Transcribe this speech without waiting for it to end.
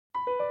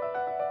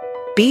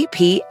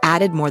BP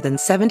added more than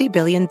 $70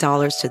 billion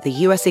to the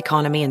U.S.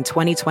 economy in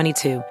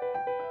 2022.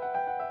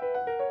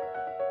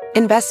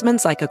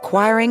 Investments like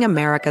acquiring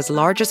America's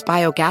largest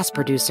biogas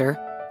producer,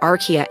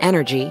 Archaea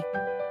Energy,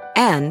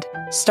 and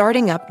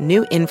starting up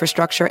new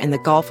infrastructure in the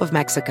Gulf of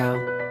Mexico.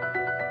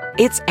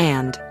 It's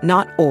and,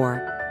 not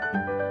or.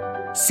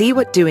 See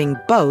what doing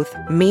both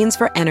means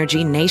for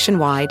energy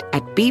nationwide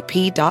at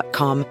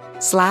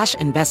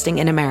bp.com/investing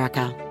in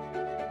America.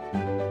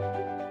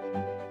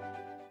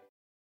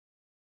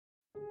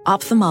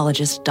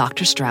 Ophthalmologist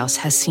Dr. Strauss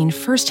has seen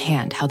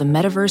firsthand how the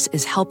metaverse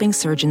is helping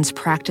surgeons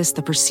practice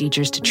the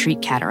procedures to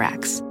treat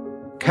cataracts.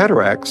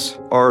 Cataracts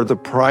are the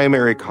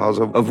primary cause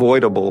of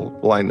avoidable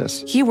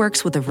blindness. He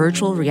works with a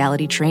virtual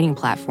reality training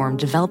platform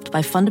developed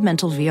by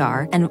Fundamental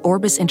VR and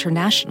Orbis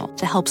International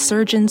to help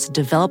surgeons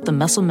develop the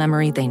muscle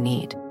memory they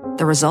need.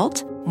 The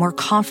result? More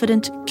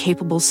confident,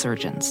 capable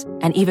surgeons.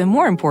 And even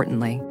more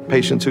importantly,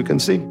 patients who can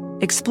see.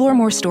 Explore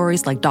more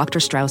stories like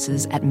Dr.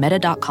 Strauss's at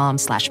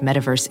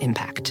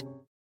meta.com/metaverseimpact.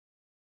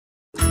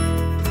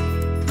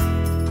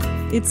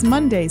 It's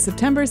Monday,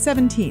 September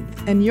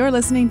 17th, and you're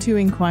listening to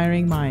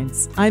Inquiring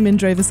Minds. I'm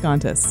Indre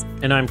Viscontas.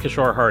 And I'm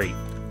Kishore Hari.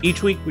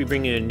 Each week, we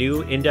bring you a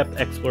new in-depth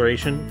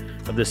exploration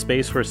of the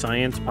space where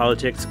science,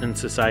 politics, and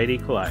society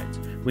collides.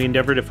 We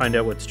endeavor to find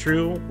out what's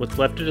true, what's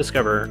left to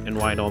discover, and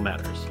why it all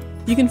matters.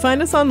 You can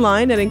find us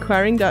online at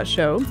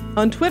inquiring.show,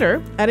 on Twitter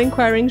at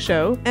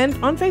inquiringshow,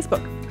 and on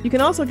Facebook. You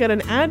can also get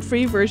an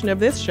ad-free version of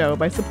this show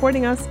by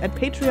supporting us at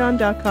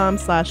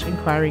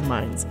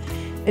patreon.com/inquiringminds.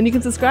 And you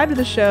can subscribe to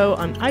the show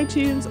on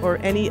iTunes or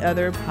any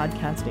other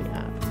podcasting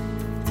app.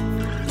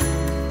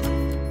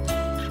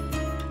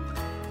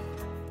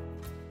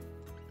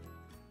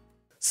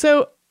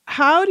 So,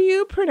 how do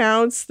you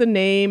pronounce the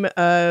name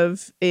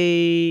of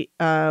a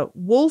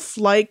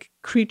wolf-like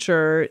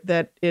creature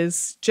that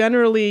is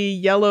generally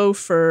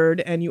yellow-furred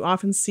and you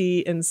often see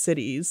in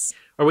cities?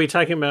 Are we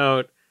talking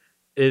about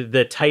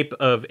the type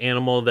of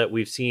animal that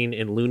we've seen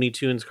in Looney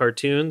Tunes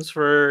cartoons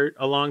for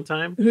a long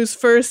time? Whose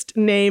first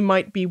name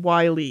might be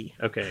Wile.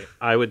 Okay,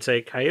 I would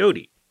say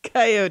coyote.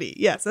 Coyote,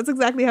 yes, that's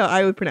exactly how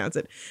I would pronounce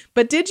it.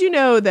 But did you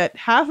know that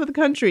half of the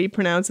country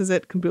pronounces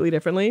it completely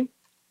differently?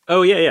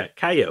 Oh, yeah,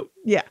 coyote.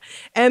 Yeah,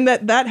 and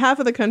that half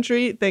of the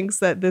country thinks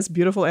that this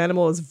beautiful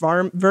animal is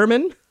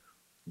vermin.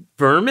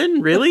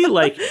 Vermin? Really?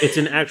 Like it's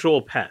an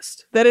actual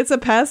pest? That it's a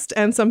pest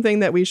and something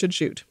that we should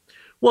shoot.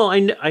 Well,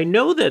 I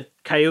know that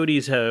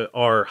coyotes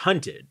are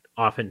hunted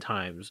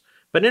oftentimes,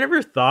 but I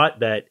never thought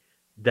that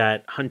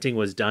hunting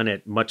was done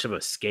at much of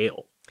a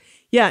scale.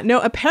 Yeah, no,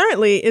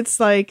 apparently it's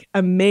like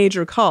a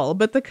major cull,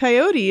 but the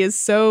coyote is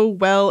so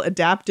well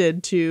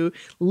adapted to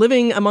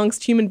living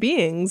amongst human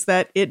beings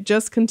that it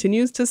just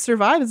continues to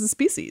survive as a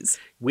species.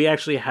 We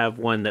actually have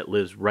one that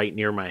lives right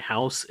near my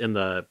house in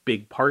the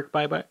big park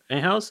by my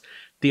house.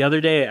 The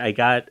other day I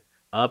got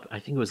up, I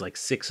think it was like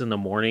 6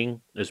 a.m.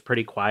 It was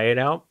pretty quiet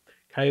out.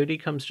 Coyote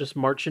comes just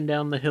marching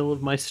down the hill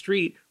of my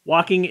street,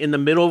 walking in the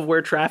middle of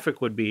where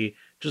traffic would be,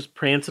 just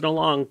prancing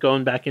along,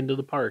 going back into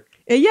the park.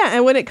 Yeah,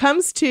 and when it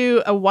comes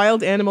to a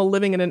wild animal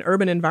living in an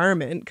urban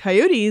environment,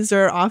 coyotes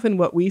are often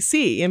what we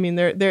see. I mean,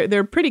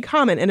 they're pretty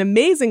common, and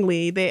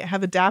amazingly, they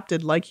have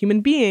adapted like human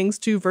beings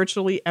to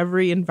virtually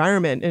every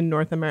environment in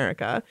North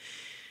America.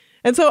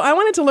 And so I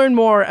wanted to learn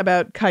more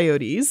about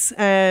coyotes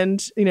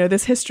and,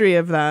 this history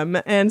of them.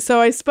 And so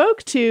I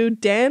spoke to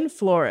Dan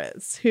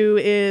Flores, who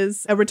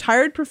is a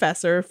retired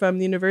professor from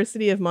the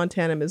University of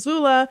Montana,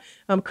 Missoula,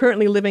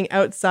 currently living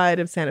outside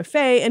of Santa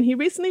Fe. And he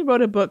recently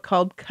wrote a book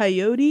called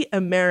Coyote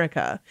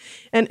America.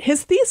 And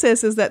his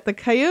thesis is that the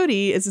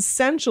coyote is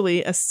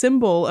essentially a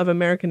symbol of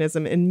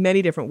Americanism in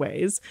many different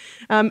ways,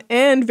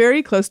 and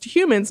very close to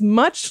humans,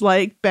 much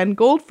like Ben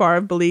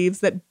Goldfarb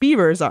believes that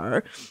beavers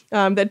are.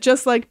 That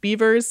just like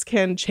beavers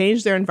can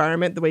change their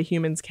environment the way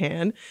humans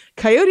can,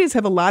 coyotes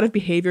have a lot of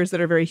behaviors that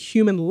are very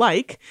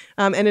human-like,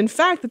 and in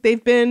fact that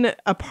they've been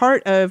a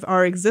part of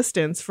our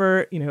existence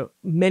for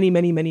many,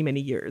 many, many, many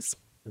years.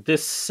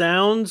 This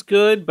sounds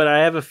good, but I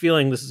have a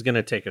feeling this is going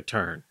to take a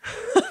turn.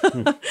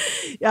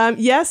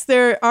 Yes,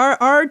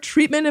 our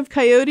treatment of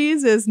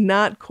coyotes is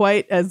not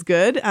quite as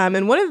good,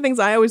 and one of the things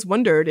I always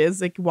wondered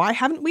is why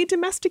haven't we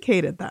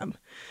domesticated them?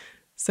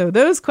 So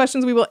those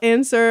questions we will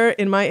answer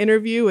in my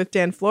interview with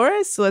Dan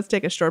Flores. So let's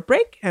take a short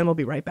break and we'll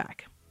be right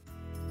back.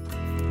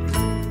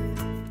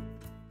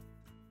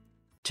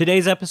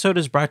 Today's episode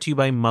is brought to you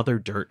by Mother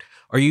Dirt.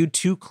 Are you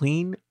too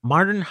clean?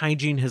 Modern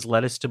hygiene has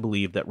led us to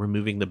believe that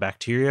removing the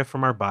bacteria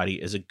from our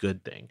body is a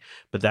good thing,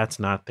 but that's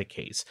not the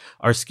case.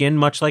 Our skin,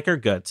 much like our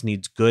guts,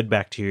 needs good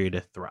bacteria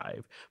to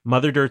thrive.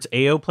 Mother Dirt's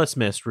AO Plus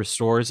Mist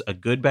restores a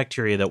good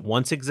bacteria that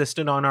once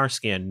existed on our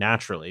skin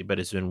naturally, but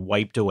has been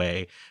wiped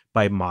away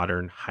by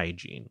modern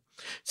hygiene.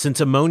 Since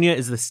ammonia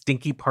is the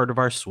stinky part of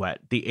our sweat,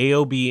 the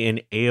AOB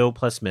in AO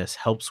Plus Mist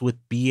helps with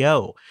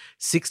BO.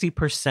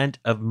 60%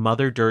 of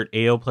Mother Dirt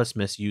AO Plus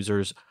Mist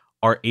users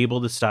are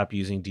able to stop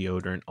using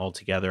deodorant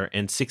altogether,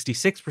 and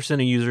 66%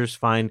 of users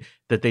find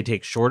that they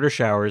take shorter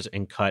showers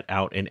and cut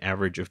out an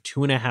average of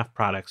 2.5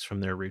 products from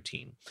their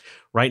routine.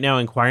 Right now,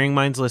 Inquiring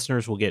Minds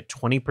listeners will get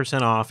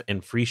 20% off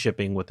and free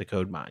shipping with the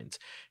code MINDS.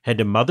 Head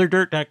to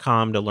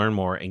motherdirt.com to learn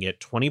more and get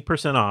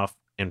 20% off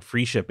and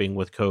free shipping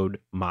with code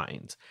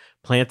MINDS.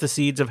 Plant the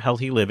seeds of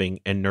healthy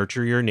living and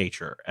nurture your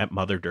nature at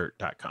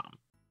motherdirt.com.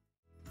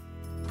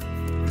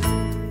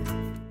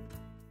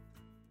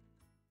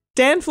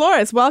 Dan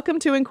Flores, welcome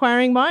to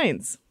Inquiring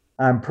Minds.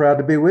 I'm proud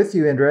to be with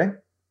you, Andre.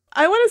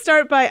 I want to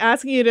start by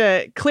asking you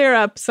to clear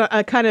up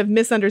a kind of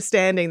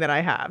misunderstanding that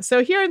I have.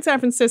 So here in San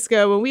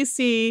Francisco, when we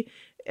see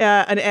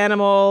an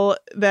animal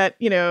that,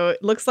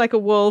 looks like a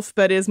wolf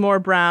but is more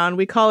brown,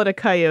 we call it a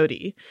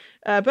coyote.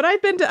 But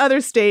I've been to other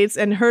states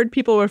and heard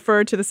people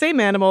refer to the same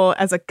animal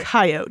as a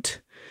coyote.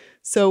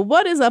 So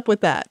what is up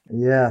with that?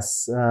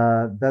 Yes,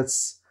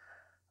 that's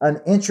an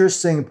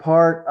interesting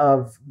part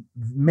of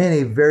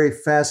many very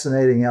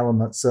fascinating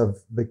elements of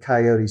the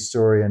coyote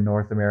story in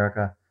North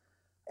America.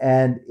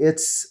 And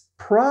it's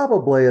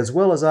probably, as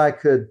well as I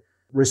could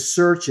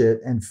research it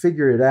and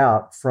figure it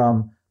out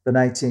from the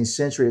 19th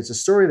century, it's a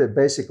story that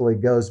basically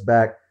goes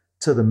back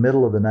to the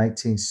middle of the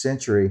 19th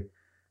century.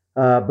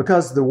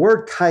 Because the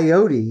word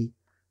coyote,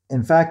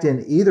 in fact,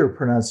 in either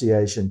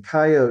pronunciation,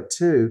 coyote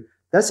too,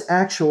 that's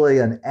actually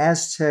an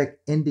Aztec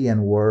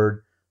Indian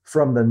word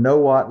from the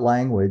Nahuatl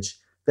language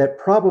that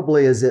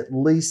probably is at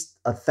least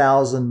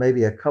 1,000,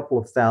 maybe a couple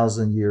of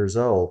thousand years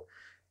old.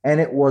 And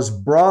it was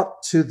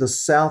brought to the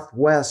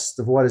southwest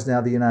of what is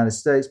now the United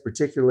States,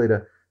 particularly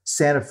to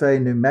Santa Fe,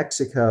 New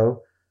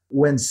Mexico,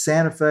 when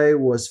Santa Fe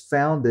was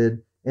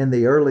founded in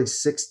the early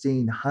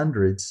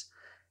 1600s.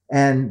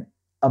 And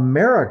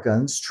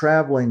Americans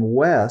traveling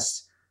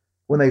west,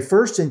 when they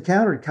first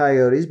encountered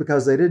coyotes,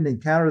 because they didn't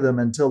encounter them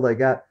until they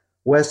got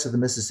west of the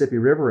Mississippi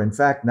River, in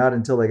fact, not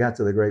until they got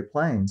to the Great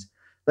Plains,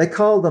 they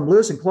called them,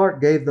 Lewis and Clark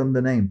gave them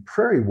the name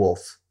prairie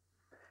wolf.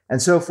 And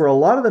so for a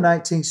lot of the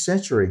 19th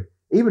century,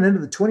 even into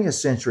the 20th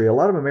century, a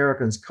lot of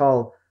Americans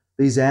called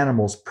these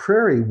animals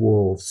prairie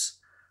wolves.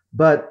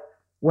 But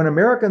when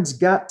Americans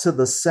got to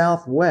the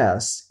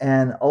Southwest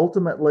and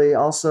ultimately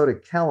also to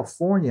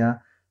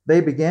California, they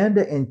began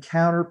to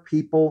encounter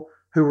people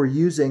who were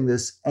using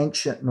this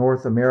ancient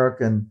North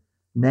American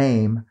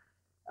name.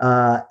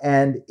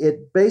 And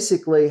it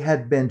basically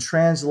had been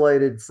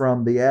translated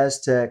from the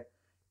Aztec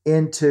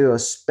into a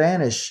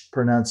Spanish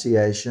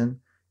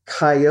pronunciation,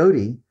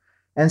 coyote.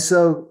 And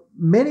so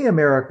many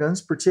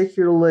Americans,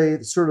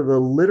 particularly sort of the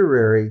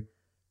literary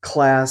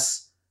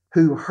class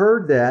who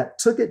heard that,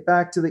 took it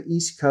back to the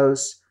East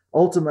Coast,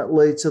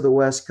 ultimately to the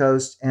West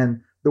Coast,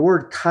 and the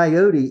word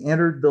coyote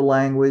entered the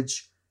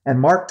language. And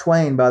Mark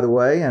Twain, by the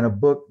way, in a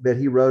book that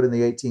he wrote in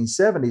the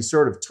 1870s,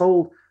 sort of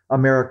told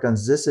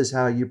Americans, this is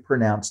how you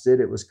pronounced it.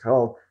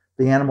 The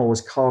animal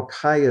was called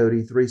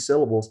coyote, 3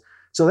 syllables.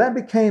 So that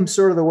became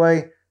sort of the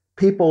way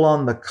people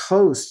on the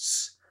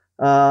coasts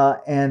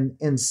and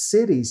in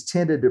cities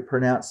tended to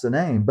pronounce the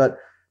name. But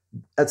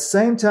at the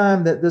same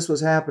time that this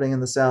was happening in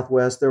the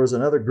Southwest, there was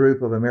another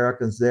group of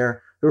Americans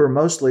there who were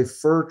mostly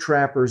fur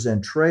trappers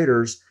and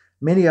traders,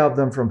 many of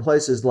them from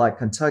places like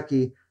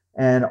Kentucky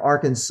and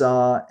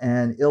Arkansas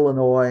and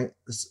Illinois,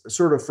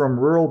 sort of from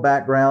rural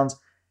backgrounds.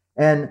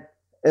 And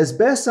as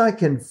best I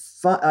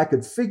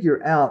could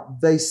figure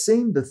out, they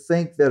seemed to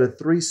think that a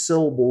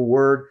 3-syllable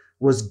word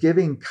was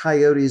giving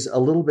coyotes a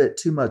little bit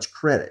too much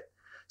credit.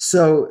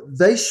 So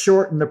they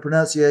shortened the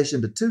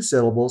pronunciation to 2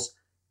 syllables,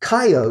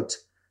 coyote,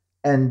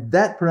 and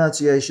that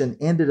pronunciation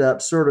ended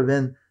up sort of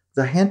in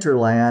the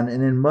hinterland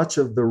and in much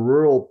of the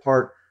rural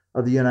part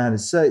of the United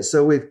States.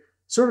 So we've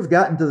sort of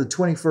gotten to the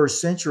 21st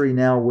century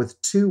now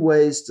with 2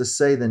 ways to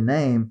say the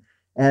name.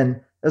 And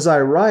as I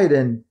write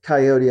in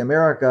Coyote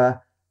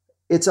America,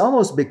 it's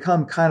almost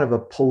become kind of a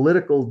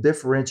political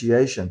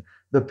differentiation.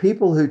 The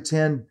people who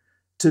tend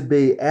to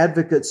be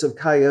advocates of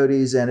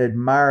coyotes and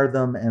admire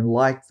them and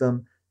like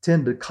them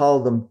tend to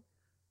call them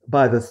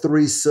by the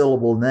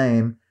 3-syllable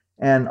name.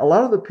 And a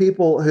lot of the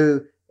people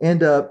who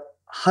end up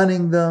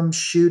hunting them,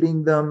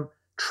 shooting them,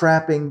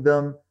 trapping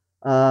them,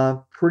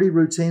 pretty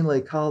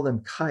routinely call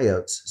them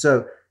coyotes.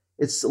 So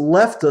it's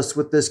left us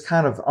with this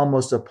kind of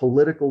almost a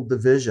political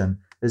division,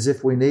 as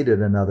if we needed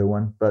another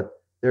one. But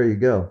there you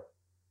go.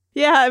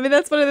 Yeah, I mean,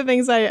 that's one of the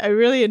things I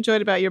really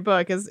enjoyed about your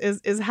book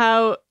is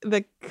how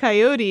the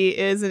coyote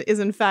is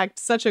in fact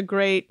such a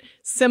great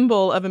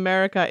symbol of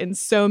America in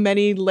so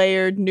many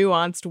layered,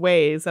 nuanced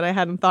ways that I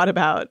hadn't thought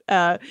about.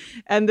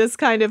 And this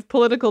kind of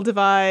political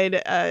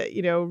divide,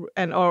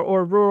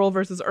 or rural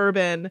versus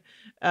urban,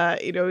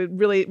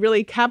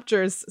 really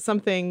captures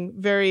something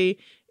very,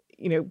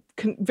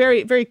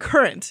 very, very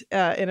current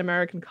in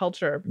American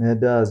culture.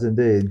 It does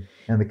indeed.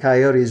 And the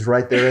coyote is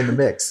right there in the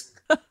mix.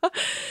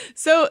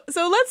 So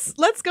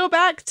let's go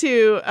back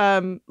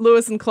to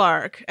Lewis and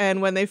Clark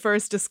and when they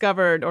first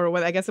discovered, or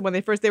when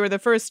they were the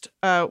first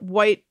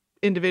white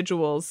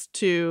individuals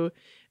to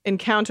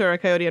encounter a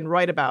coyote and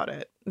write about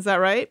it. Is that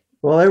right?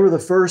 Well, they were the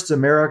first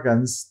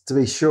Americans, to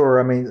be sure.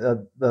 I mean,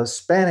 the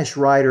Spanish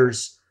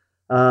writers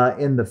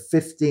in the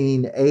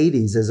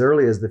 1580s, as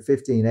early as the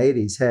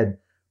 1580s, had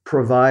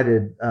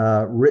provided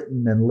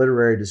written and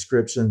literary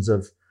descriptions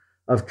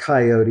of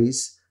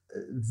coyotes.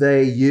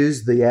 They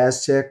used the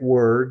Aztec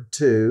word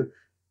too,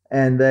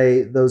 and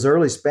those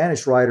early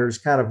Spanish writers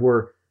kind of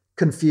were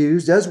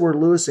confused, as were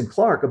Lewis and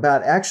Clark,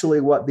 about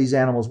actually what these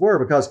animals were,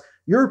 because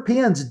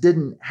Europeans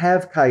didn't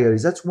have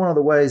coyotes. That's one of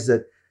the ways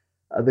that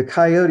the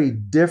coyote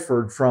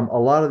differed from a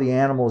lot of the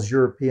animals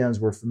Europeans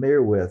were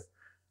familiar with.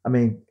 I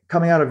mean,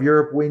 coming out of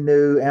Europe, we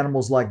knew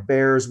animals like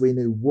bears, we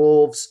knew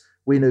wolves,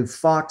 we knew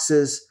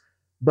foxes,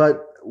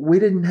 but we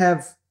didn't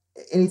have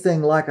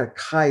anything like a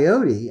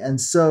coyote.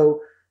 And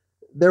so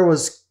there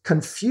was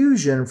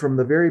confusion from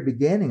the very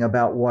beginning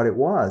about what it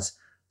was.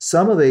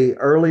 Some of the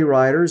early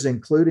writers,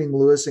 including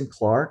Lewis and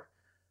Clark,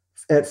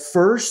 at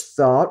first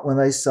thought when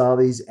they saw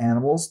these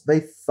animals, they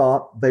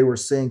thought they were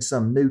seeing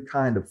some new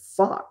kind of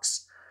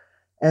fox.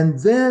 And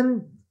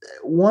then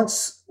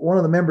once one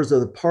of the members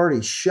of the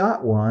party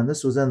shot one,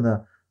 this was in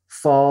the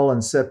fall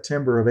and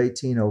September of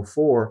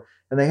 1804,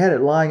 and they had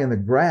it lying in the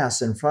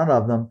grass in front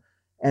of them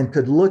and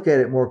could look at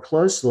it more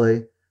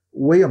closely,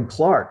 William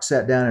Clark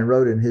sat down and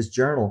wrote in his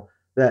journal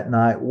that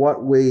night,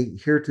 what we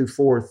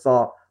heretofore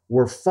thought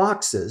were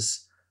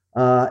foxes,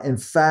 in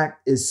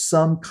fact, is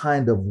some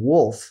kind of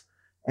wolf.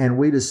 And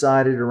we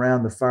decided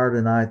around the fire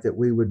tonight that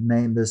we would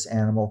name this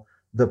animal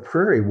the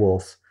prairie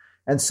wolf.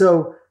 And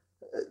so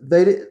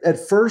they at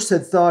first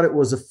had thought it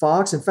was a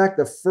fox. In fact,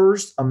 the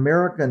first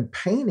American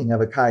painting of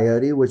a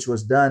coyote, which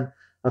was done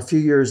a few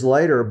years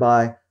later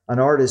by an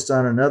artist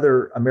on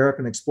another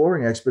American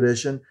exploring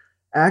expedition,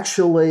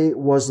 actually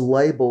was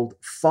labeled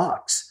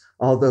fox,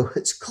 although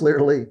it's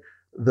clearly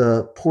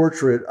the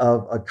portrait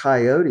of a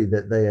coyote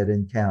that they had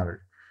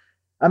encountered.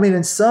 I mean,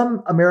 and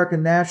some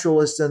American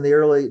naturalists in the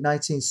early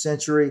 19th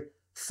century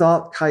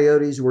thought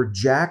coyotes were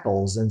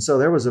jackals. And so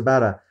there was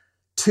about a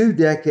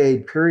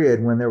 2-decade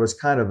period when there was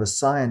kind of a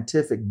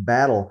scientific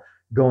battle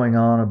going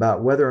on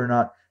about whether or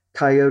not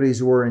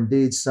coyotes were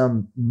indeed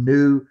some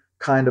new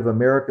kind of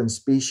American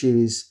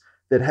species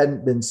that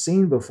hadn't been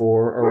seen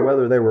before, or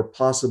whether they were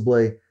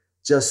possibly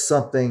just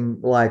something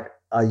like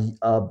an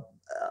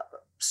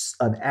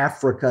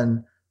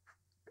African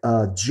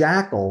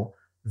jackal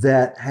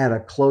that had a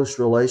close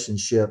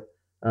relationship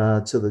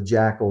to the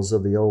jackals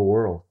of the old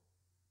world.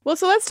 Well,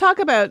 so let's talk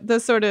about the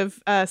sort of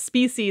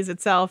species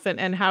itself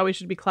and how we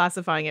should be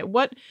classifying it.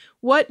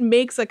 What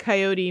makes a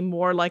coyote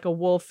more like a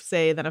wolf,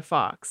 say, than a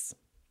fox?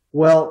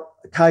 Well,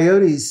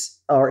 coyotes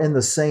are in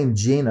the same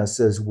genus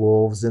as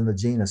wolves, in the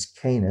genus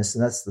Canis,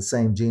 and that's the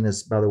same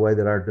genus, by the way,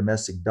 that our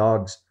domestic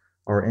dogs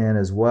are in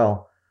as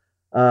well.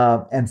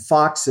 And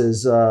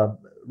foxes,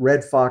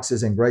 red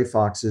foxes and gray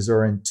foxes,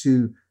 are in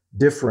two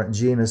different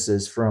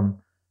genuses from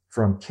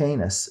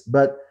Canis.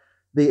 But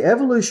the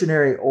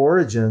evolutionary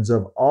origins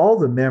of all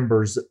the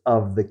members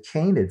of the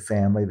canid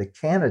family, the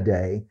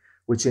Canidae,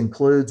 which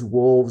includes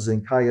wolves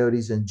and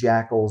coyotes and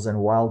jackals and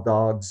wild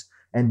dogs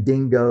and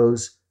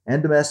dingoes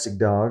and domestic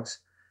dogs,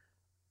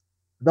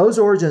 those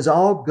origins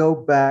all go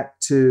back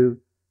to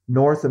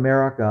North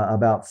America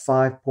about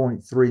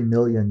 5.3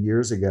 million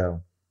years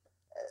ago.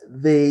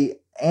 The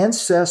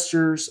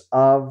ancestors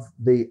of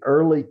the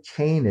early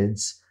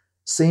canids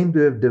seem to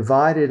have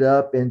divided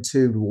up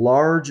into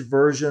large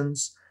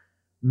versions,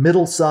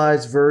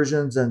 middle-sized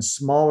versions, and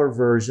smaller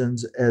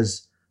versions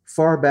as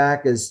far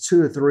back as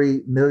 2 or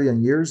 3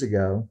 million years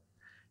ago.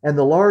 And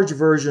the large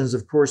versions,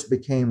 of course,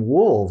 became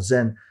wolves.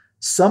 And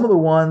some of the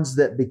ones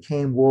that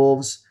became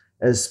wolves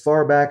as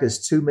far back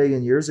as 2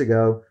 million years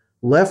ago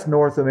left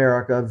North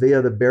America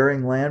via the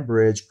Bering Land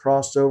Bridge,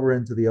 crossed over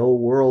into the Old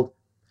World,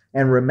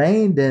 and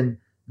remained in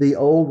the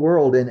Old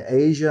World in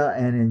Asia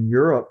and in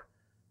Europe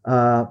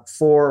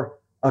for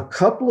a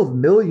couple of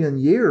million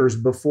years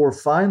before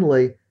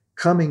finally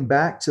coming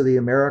back to the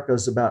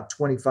Americas about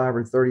 25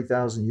 or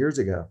 30,000 years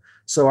ago.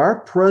 So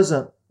our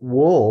present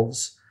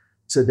wolves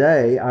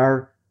today,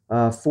 our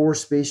 4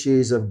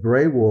 species of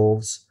gray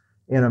wolves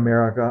in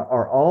America,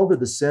 are all the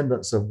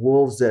descendants of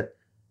wolves that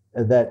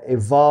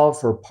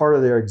evolved for part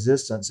of their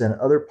existence in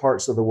other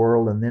parts of the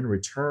world and then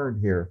returned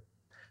here.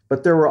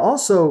 But there were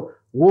also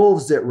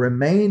wolves that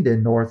remained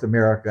in North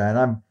America, and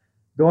I'm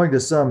going to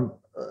some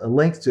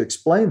length to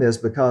explain this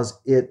because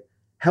it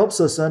helps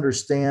us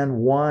understand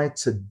why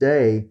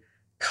today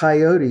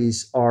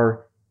coyotes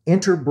are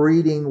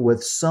interbreeding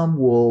with some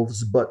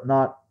wolves, but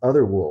not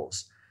other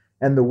wolves.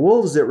 And the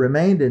wolves that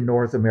remained in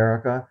North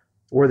America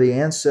were the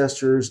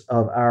ancestors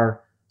of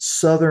our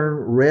southern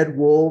red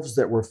wolves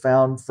that were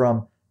found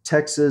from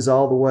Texas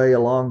all the way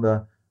along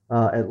the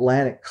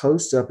Atlantic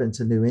coast up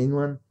into New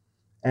England.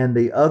 And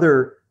the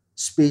other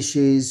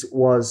species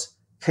was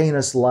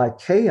Canis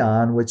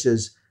lycaon, which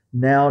is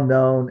now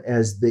known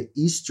as the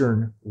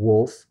eastern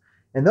wolf.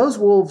 And those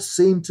wolves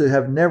seem to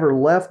have never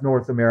left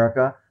North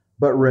America,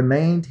 but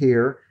remained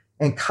here.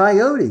 And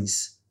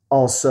coyotes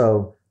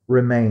also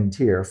remained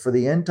here. For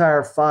the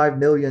entire 5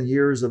 million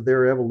years of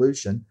their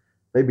evolution,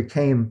 they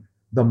became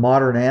the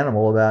modern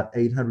animal about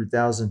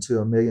 800,000 to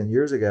 1 million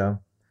years ago.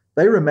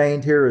 They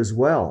remained here as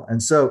well.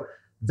 And so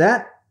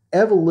that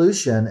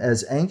evolution,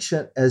 as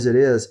ancient as it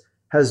is,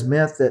 has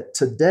meant that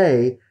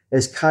today,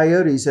 as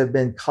coyotes have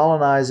been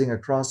colonizing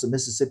across the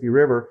Mississippi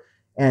River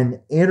and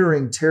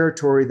entering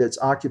territory that's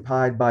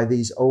occupied by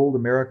these old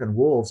American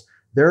wolves,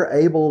 they're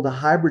able to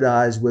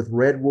hybridize with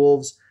red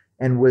wolves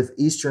and with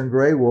eastern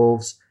gray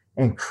wolves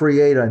and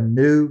create a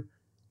new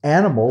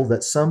animal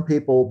that some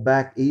people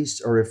back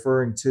east are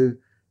referring to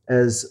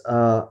as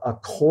a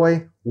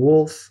coy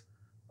wolf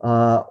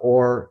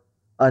or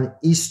an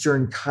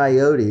eastern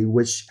coyote,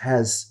 which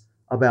has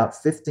about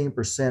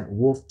 15%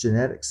 wolf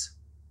genetics.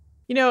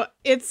 You know,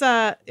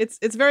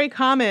 it's very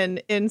common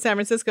in San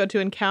Francisco to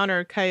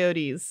encounter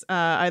coyotes,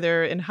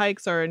 either in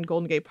hikes or in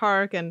Golden Gate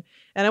Park, and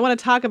I want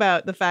to talk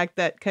about the fact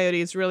that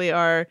coyotes really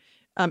are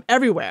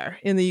everywhere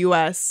in the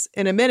U.S.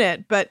 in a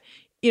minute. But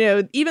you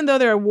know, even though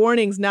there are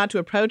warnings not to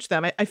approach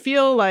them, I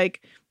feel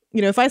like,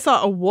 you know, if I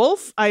saw a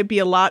wolf, I'd be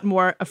a lot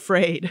more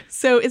afraid.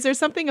 So, is there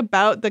something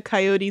about the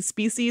coyote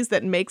species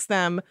that makes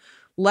them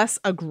less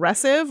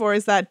aggressive, or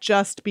is that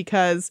just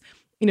because,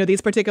 you know, these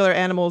particular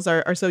animals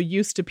are so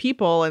used to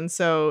people, and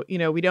so, you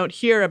know, we don't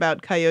hear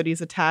about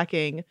coyotes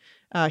attacking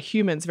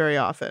humans very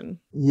often?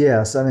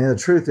 Yes. I mean, the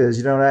truth is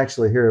you don't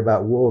actually hear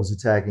about wolves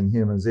attacking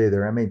humans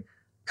either. I mean,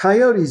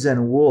 coyotes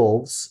and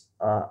wolves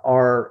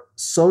are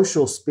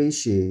social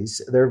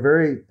species. They're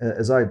very,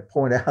 as I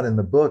point out in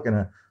the book in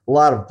a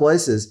lot of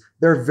places,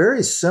 they're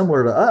very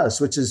similar to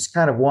us, which is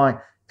kind of why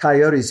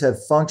coyotes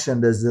have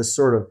functioned as this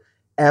sort of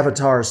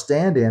avatar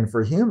stand-in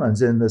for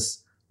humans in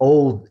this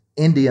old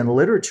Indian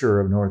literature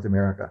of North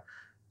America.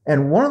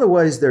 And one of the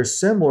ways they're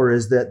similar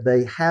is that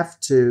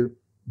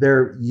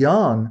their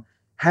young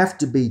have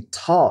to be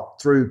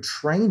taught through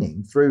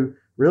training, through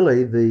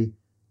really the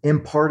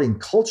imparting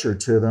culture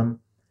to them,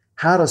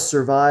 how to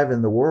survive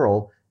in the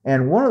world.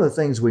 And one of the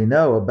things we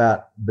know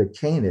about the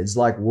canids,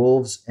 like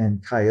wolves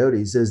and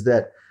coyotes, is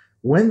that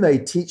when they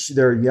teach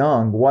their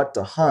young what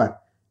to hunt,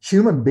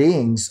 human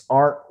beings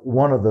aren't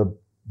one of the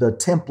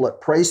template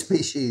prey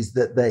species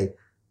that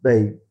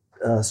they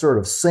sort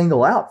of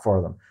single out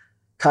for them.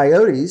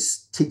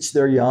 Coyotes teach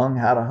their young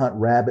how to hunt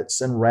rabbits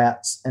and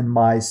rats and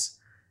mice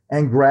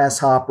and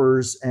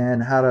grasshoppers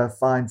and how to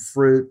find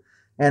fruit.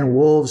 And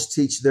wolves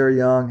teach their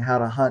young how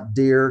to hunt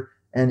deer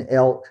and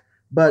elk.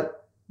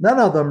 But none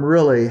of them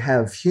really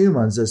have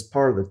humans as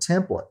part of the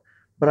template.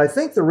 But I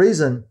think the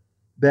reason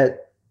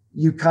that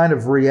you kind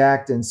of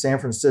react in San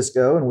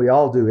Francisco, and we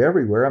all do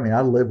everywhere. I mean,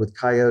 I live with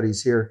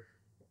coyotes here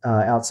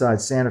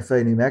outside Santa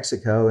Fe, New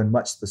Mexico, in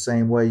much the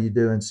same way you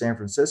do in San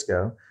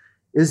Francisco,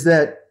 is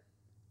that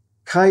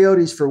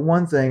coyotes, for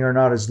one thing, are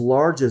not as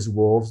large as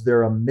wolves.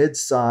 They're a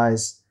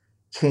mid-size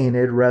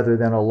canid rather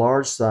than a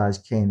large-size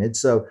canid.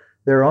 So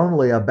they're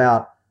only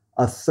about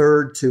a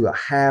third to a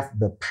half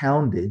the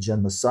poundage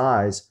and the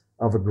size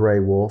of a gray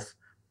wolf.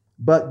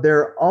 But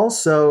they're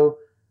also,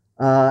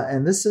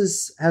 and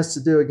this has to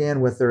do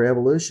again with their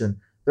evolution,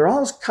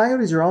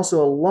 coyotes are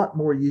also a lot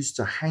more used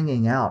to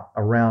hanging out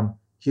around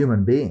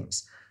human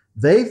beings.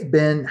 They've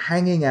been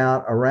hanging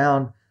out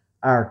around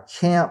our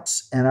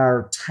camps and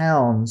our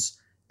towns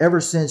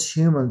ever since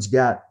humans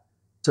got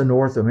to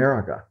North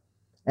America.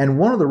 And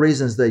one of the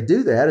reasons they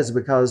do that is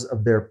because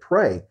of their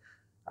prey.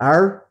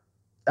 Our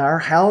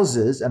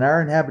houses and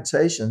our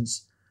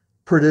habitations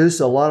produce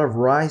a lot of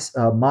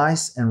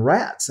mice and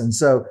rats. And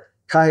so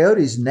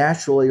coyotes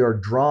naturally are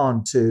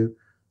drawn to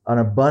an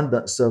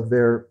abundance of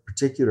their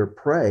particular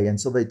prey. And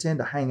so they tend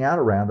to hang out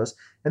around us.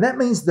 And that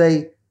means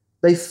they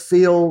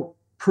feel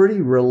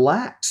pretty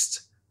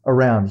relaxed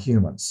around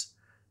humans.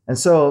 And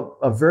so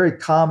a very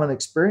common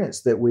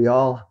experience that we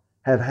all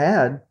have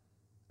had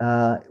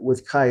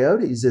with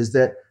coyotes is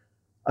that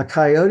a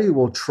coyote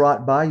will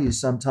trot by you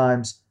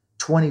sometimes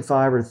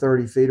 25 or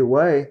 30 feet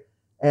away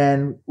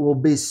and will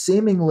be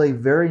seemingly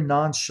very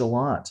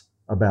nonchalant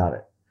about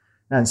it.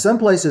 Now, in some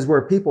places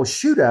where people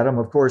shoot at them,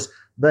 of course,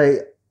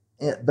 they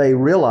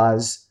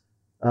realize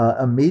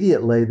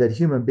immediately that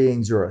human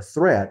beings are a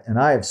threat. And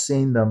I have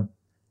seen them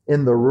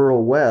in the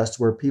rural West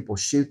where people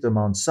shoot them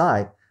on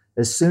sight.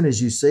 As soon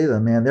as you see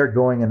them, man, they're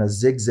going in a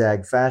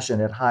zigzag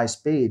fashion at high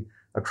speed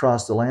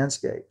across the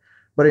landscape.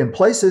 But in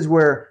places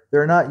where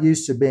they're not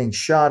used to being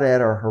shot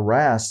at or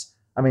harassed,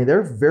 I mean,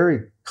 they're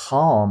very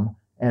calm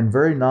and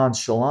very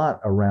nonchalant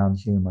around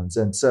humans.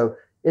 And so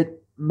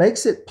it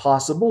makes it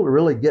possible to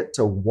really get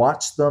to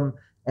watch them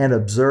and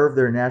observe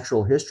their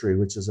natural history,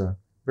 which is a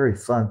very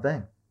fun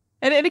thing.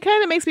 And it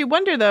kind of makes me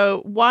wonder,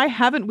 though, why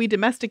haven't we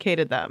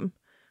domesticated them?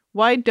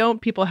 Why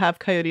don't people have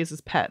coyotes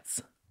as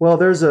pets? Well,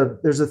 there's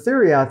a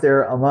theory out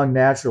there among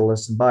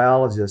naturalists and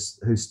biologists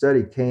who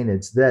study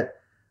canids that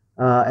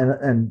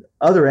and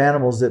other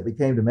animals that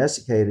became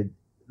domesticated,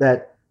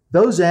 that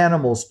those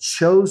animals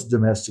chose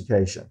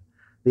domestication.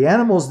 The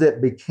animals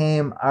that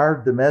became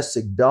our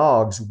domestic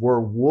dogs were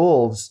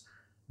wolves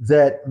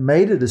that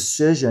made a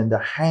decision to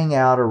hang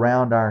out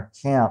around our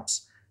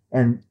camps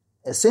and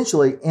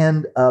essentially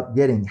end up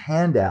getting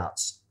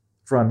handouts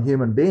from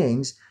human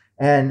beings.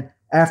 And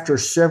after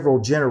several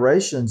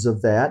generations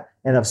of that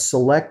and of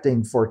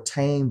selecting for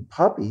tame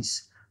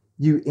puppies,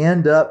 you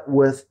end up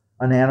with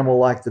an animal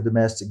like the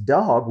domestic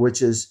dog,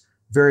 which is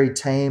very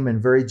tame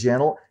and very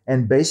gentle,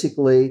 and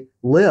basically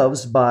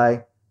lives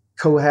by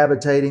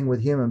cohabitating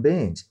with human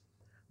beings.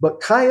 But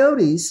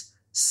coyotes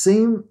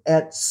seem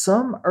at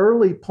some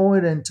early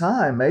point in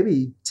time,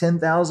 maybe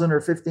 10,000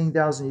 or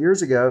 15,000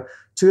 years ago,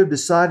 to have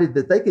decided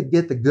that they could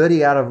get the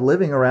goodie out of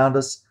living around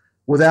us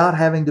without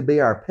having to be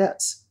our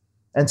pets.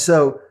 And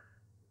so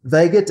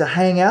they get to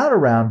hang out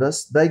around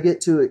us. They get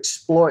to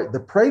exploit the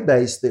prey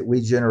base that we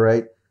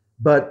generate,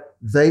 but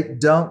they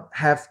don't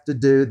have to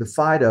do the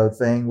Fido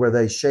thing where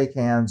they shake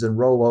hands and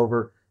roll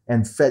over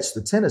and fetch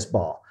the tennis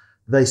ball.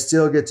 They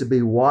still get to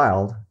be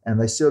wild, and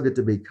they still get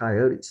to be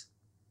coyotes.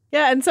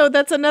 Yeah, and so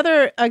that's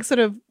another sort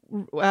of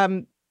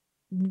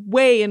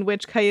way in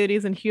which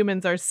coyotes and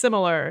humans are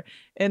similar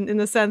in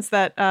the sense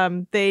that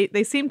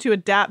they seem to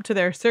adapt to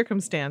their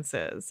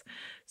circumstances.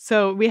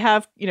 So we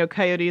have,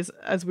 coyotes,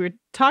 as we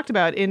talked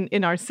about,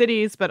 in our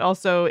cities, but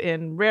also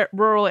in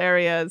rural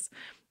areas.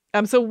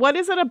 So what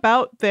is it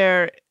about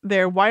their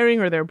wiring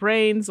or their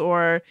brains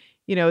or,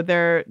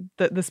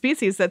 the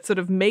species that sort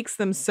of makes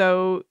them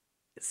so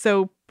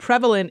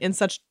prevalent in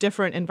such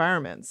different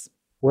environments?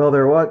 Well,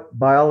 they're what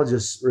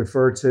biologists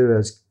refer to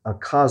as a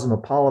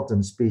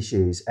cosmopolitan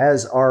species,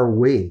 as are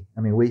we.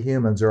 I mean, we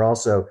humans are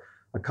also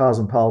a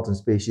cosmopolitan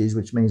species,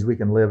 which means we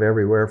can live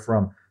everywhere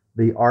from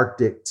the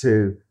Arctic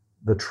to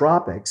the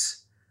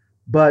tropics.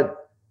 But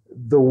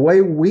the way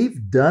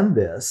we've done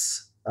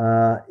this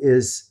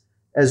is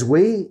as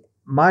we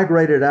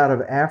migrated out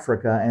of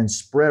Africa and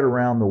spread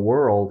around the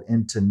world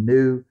into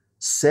new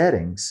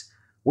settings,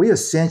 we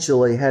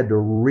essentially had to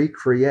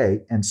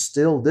recreate, and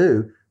still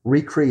do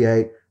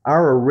recreate,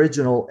 our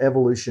original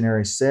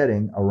evolutionary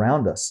setting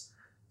around us.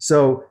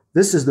 So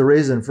this is the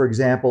reason, for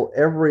example,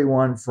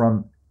 everyone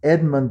from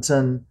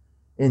Edmonton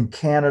in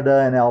Canada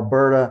and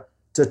Alberta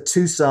to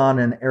Tucson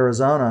in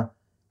Arizona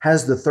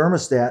has the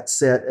thermostat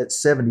set at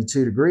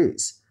 72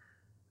 degrees.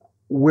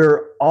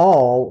 We're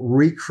all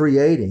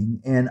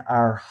recreating in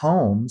our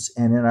homes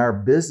and in our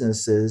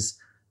businesses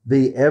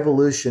the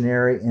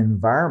evolutionary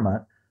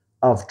environment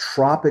of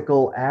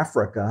tropical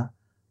Africa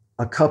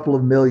a couple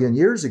of million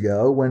years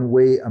ago, when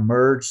we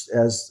emerged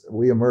as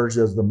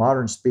the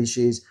modern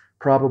species,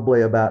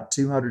 probably about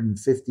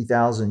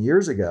 250,000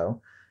 years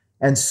ago.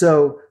 And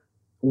so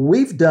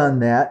we've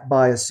done that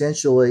by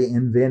essentially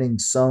inventing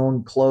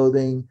sewn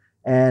clothing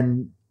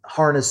and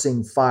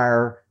harnessing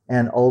fire,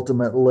 and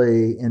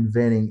ultimately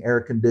inventing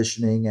air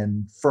conditioning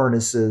and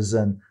furnaces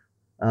and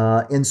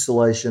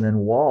insulation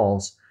and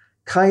walls.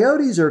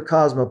 Coyotes are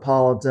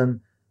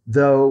cosmopolitan,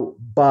 though,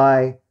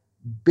 by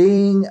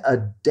being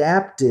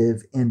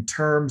adaptive in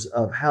terms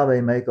of how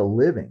they make a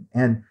living.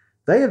 And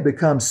they have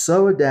become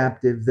so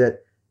adaptive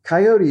that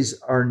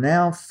coyotes are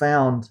now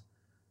found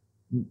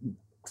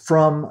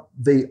from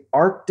the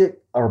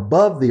Arctic, or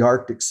above the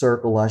Arctic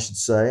Circle, I should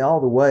say, all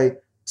the way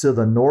to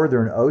the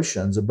northern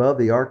oceans above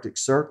the Arctic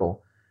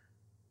Circle,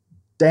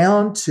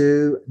 down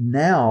to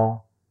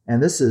now,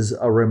 and this is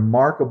a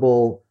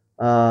remarkable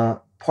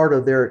part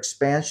of their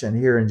expansion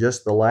here in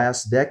just the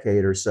last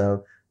decade or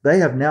so, they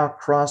have now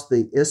crossed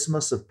the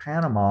Isthmus of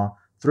Panama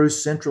through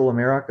Central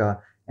America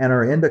and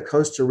are into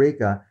Costa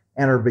Rica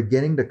and are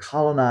beginning to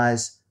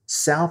colonize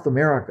South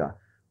America,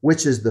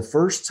 which is the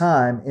first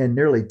time in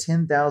nearly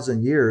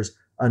 10,000 years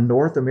a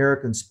North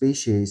American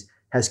species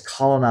has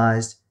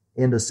colonized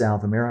into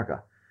South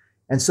America.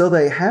 And so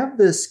they have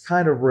this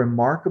kind of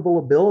remarkable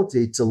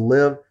ability to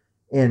live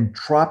in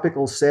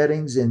tropical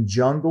settings, in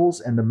jungles,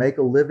 and to make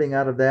a living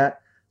out of that,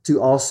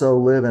 to also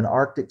live in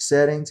Arctic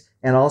settings.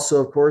 And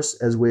also, of course,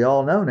 as we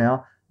all know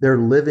now, they're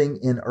living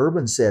in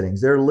urban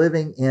settings. They're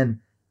living in,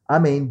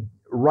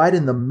 right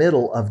in the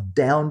middle of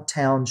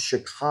downtown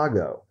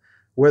Chicago,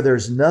 where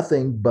there's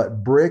nothing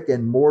but brick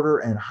and mortar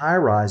and high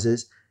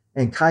rises.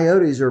 And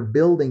coyotes are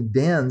building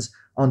dens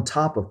on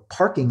top of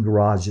parking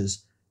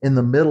garages in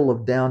the middle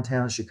of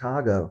downtown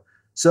Chicago.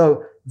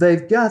 So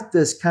they've got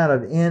this kind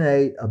of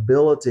innate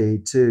ability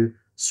to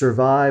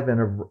survive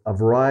in a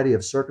variety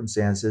of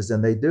circumstances.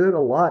 And they do it a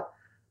lot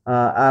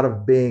out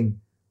of being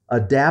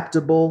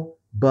adaptable,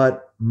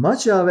 but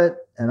much of it,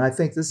 and I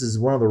think this is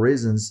one of the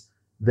reasons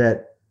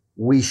that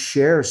we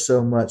share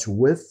so much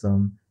with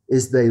them,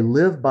 is they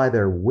live by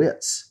their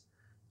wits.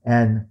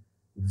 And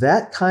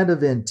that kind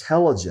of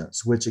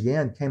intelligence, which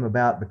again came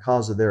about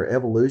because of their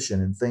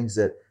evolution and things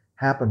that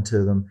happened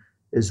to them,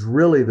 is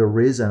really the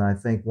reason, I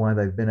think, why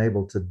they've been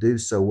able to do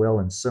so well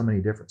in so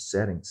many different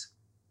settings.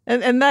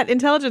 And that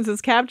intelligence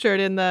is captured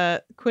in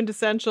the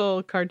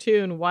quintessential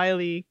cartoon Wile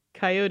E.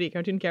 Coyote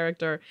cartoon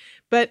character.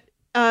 But,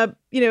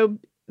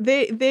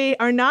 they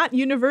are not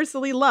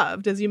universally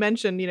loved, as you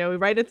mentioned,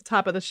 right at the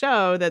top of the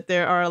show, that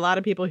there are a lot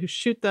of people who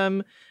shoot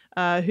them,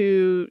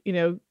 who,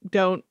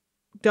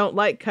 don't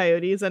like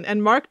coyotes.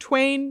 And Mark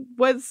Twain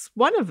was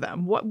one of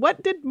them.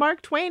 What did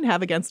Mark Twain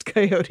have against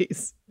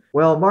coyotes?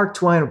 Well, Mark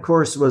Twain, of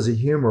course, was a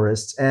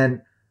humorist.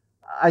 And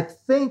I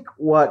think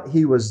what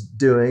he was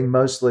doing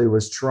mostly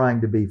was trying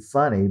to be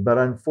funny. But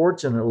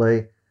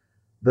unfortunately,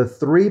 the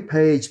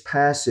 3-page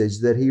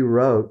passage that he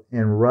wrote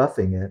in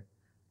Roughing It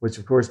which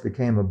of course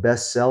became a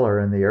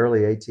bestseller in the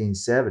early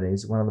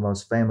 1870s, one of the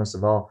most famous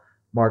of all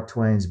Mark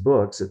Twain's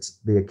books. It's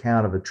the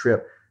account of a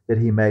trip that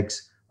he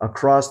makes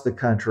across the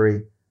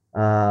country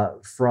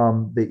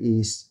from the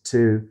east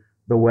to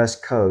the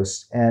west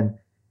coast. And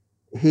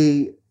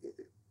he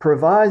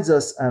provides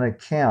us an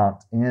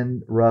account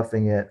in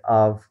Roughing It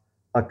of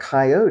a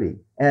coyote.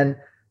 And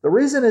the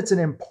reason it's an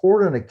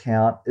important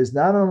account is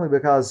not only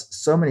because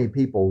so many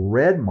people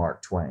read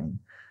Mark Twain,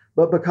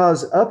 but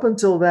because up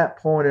until that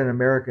point in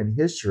American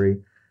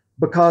history,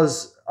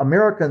 because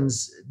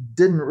Americans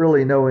didn't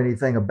really know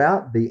anything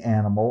about the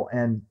animal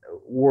and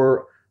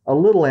were a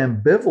little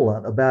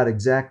ambivalent about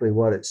exactly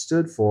what it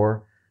stood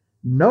for,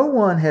 no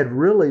one had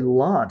really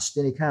launched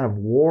any kind of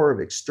war of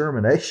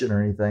extermination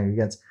or anything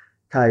against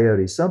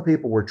coyotes. Some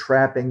people were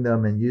trapping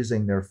them and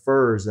using their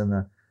furs in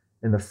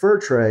the fur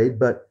trade,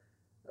 but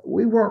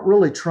we weren't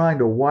really trying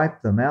to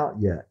wipe them out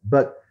yet.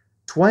 But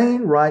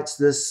Twain writes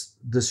this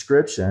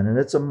description, and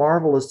it's a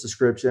marvelous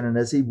description. And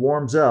as he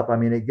warms up, I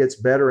mean, it gets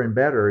better and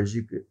better, as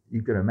you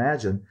could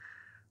imagine,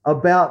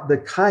 about the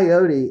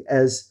coyote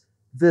as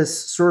this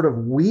sort of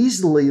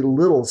weaselly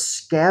little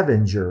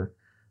scavenger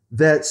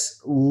that's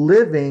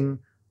living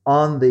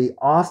on the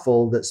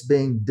offal that's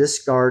being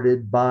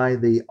discarded by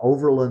the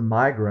overland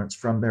migrants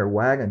from their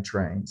wagon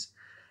trains.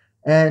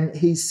 And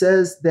he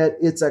says that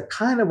it's a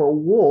kind of a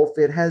wolf.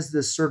 It has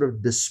this sort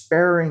of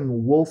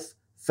despairing wolf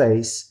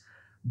face,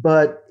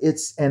 but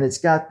it's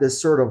got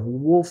this sort of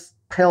wolf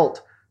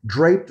pelt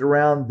draped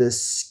around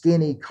this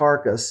skinny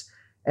carcass.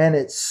 And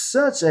it's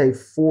such a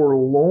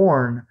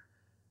forlorn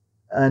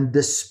and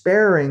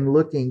despairing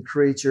looking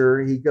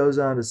creature. He goes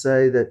on to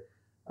say that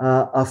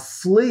a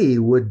flea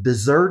would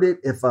desert it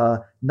if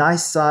a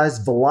nice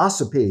sized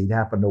velocipede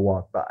happened to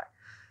walk by.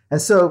 And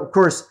so, of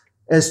course,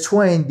 as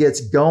Twain gets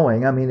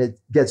going, I mean, it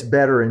gets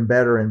better and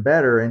better and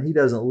better, and he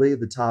doesn't leave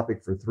the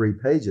topic for 3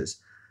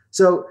 pages.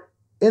 So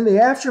in the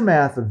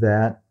aftermath of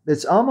that,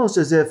 it's almost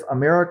as if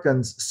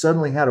Americans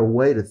suddenly had a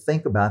way to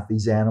think about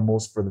these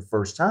animals for the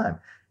first time.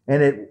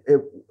 And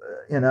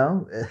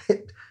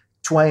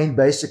Twain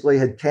basically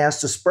had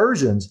cast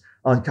aspersions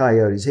on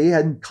coyotes. He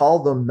hadn't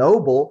called them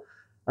noble.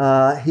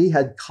 He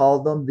had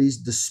called them these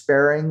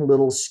despairing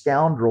little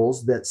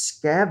scoundrels that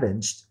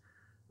scavenged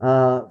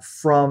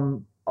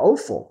from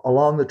offal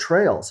along the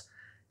trails.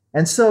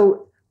 And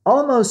so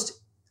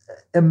almost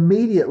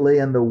immediately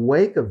in the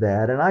wake of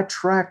that, and I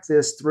tracked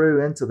this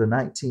through into the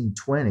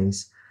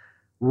 1920s,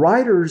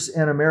 writers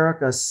in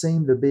America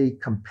seemed to be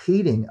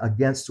competing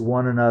against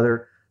one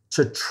another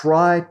to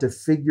try to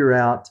figure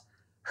out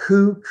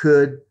who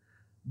could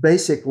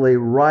basically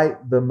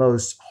write the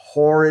most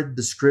horrid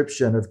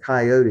description of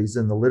coyotes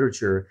in the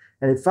literature.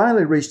 And it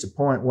finally reached a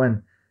point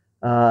when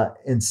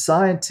in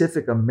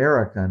Scientific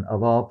American,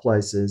 of all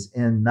places,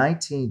 in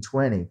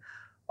 1920,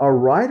 a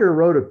writer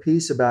wrote a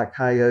piece about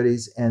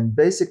coyotes and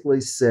basically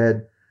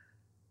said,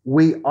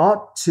 we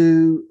ought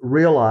to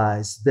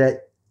realize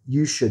that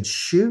you should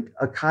shoot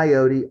a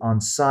coyote on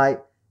sight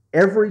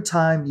every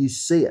time you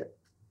see it.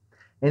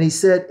 And he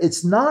said,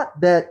 it's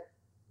not that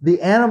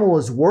the animal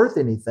is worth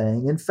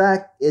anything. In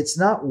fact, it's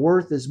not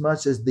worth as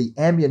much as the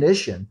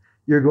ammunition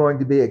you're going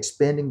to be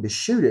expending to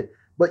shoot it,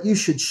 but you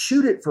should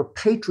shoot it for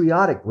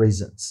patriotic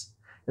reasons.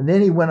 And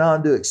then he went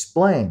on to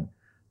explain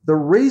the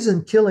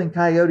reason killing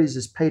coyotes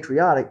is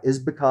patriotic is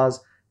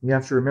because, you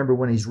have to remember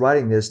when he's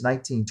writing this,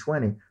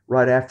 1920,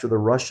 right after the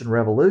Russian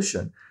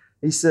Revolution,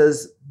 he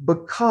says,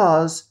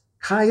 because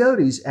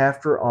coyotes,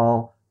 after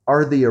all,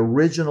 are the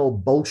original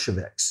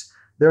Bolsheviks.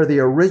 They're the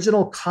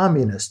original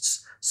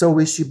communists. So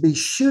we should be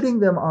shooting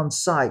them on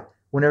sight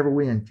whenever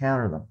we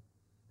encounter them.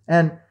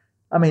 And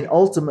I mean,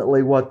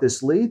 ultimately what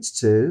this leads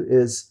to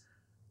is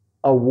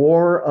a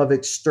war of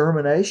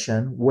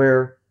extermination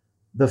where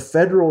the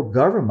federal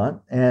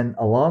government, and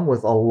along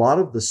with a lot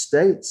of the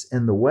states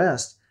in the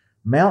West,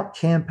 mount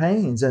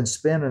campaigns and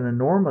spend an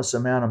enormous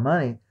amount of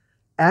money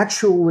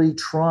actually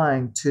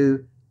trying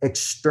to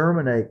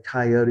exterminate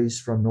coyotes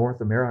from North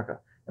America.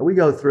 And we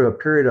go through a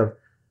period of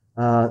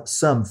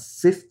some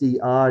 50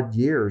 odd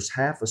years,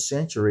 half a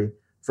century,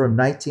 from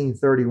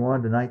 1931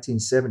 to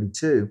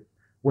 1972,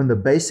 when the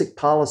basic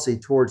policy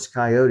towards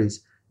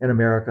coyotes in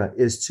America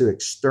is to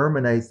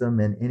exterminate them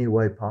in any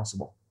way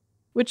possible.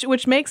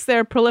 Which makes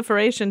their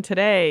proliferation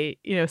today,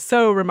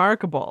 so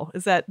remarkable,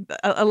 is that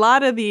a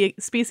lot of the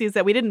species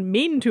that we didn't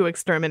mean to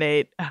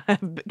exterminate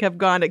have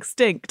gone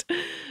extinct.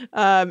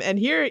 And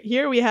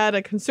here we had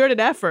a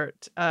concerted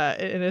effort,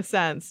 in a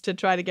sense, to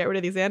try to get rid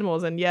of these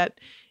animals, and yet,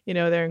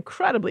 they're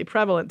incredibly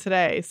prevalent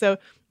today. So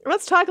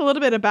let's talk a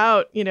little bit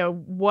about,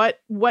 what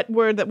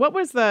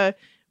was the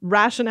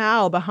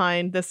rationale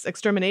behind this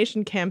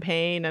extermination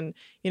campaign, and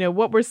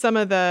what were some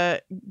of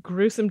the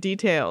gruesome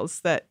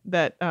details that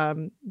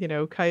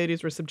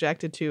coyotes were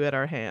subjected to at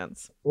our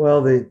hands?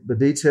 Well, the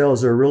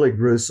details are really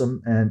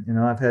gruesome, and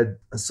I've had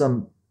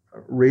some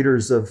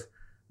readers of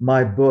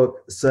my book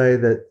say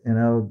that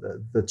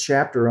the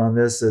chapter on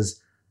this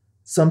is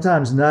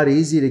sometimes not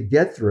easy to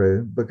get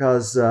through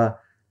because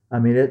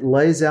it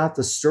lays out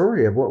the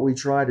story of what we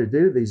try to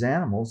do to these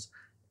animals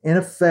in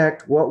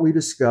effect, what we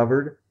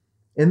discovered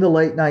in the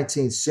late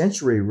 19th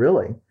century,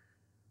 really,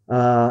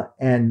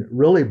 and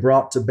really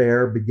brought to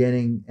bear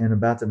beginning in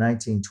about the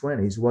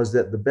 1920s, was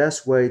that the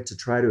best way to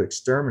try to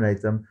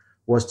exterminate them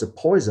was to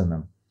poison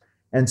them.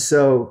 And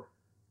so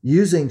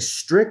using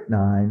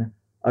strychnine,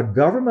 a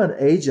government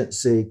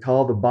agency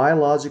called the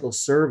Biological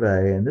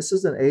Survey, and this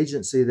is an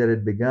agency that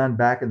had begun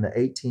back in the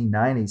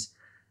 1890s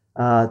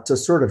to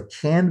sort of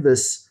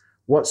canvass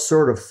what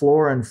sort of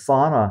flora and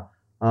fauna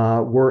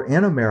were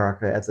in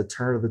America at the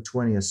turn of the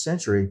 20th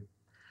century.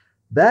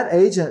 That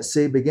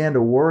agency began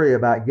to worry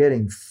about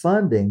getting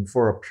funding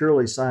for a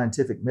purely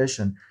scientific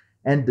mission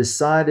and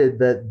decided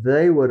that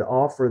they would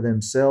offer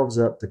themselves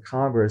up to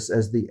Congress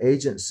as the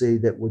agency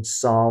that would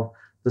solve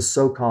the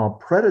so-called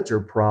predator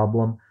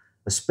problem,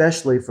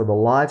 especially for the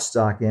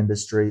livestock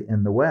industry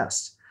in the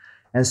West.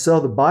 And so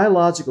the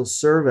Biological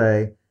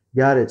Survey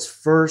got its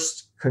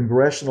first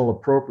congressional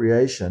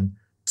appropriation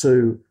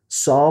to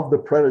solve the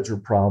predator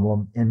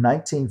problem in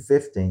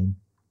 1915.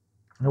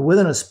 And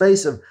within a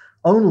space of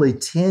only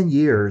 10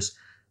 years,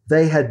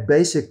 they had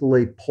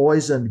basically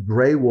poisoned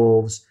gray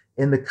wolves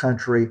in the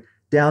country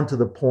down to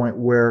the point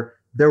where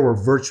there were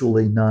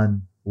virtually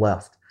none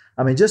left.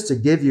 I mean, just to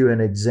give you an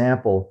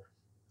example,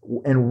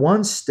 in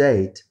one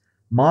state,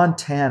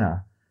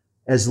 Montana,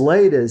 as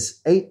late as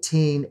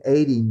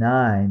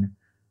 1889,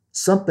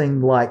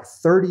 something like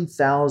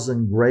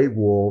 30,000 gray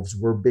wolves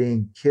were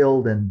being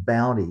killed and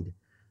bountied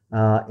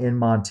in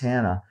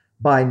Montana.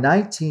 By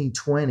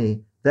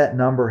 1920, that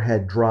number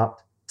had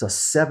dropped to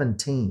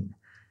 17.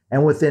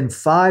 And within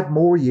 5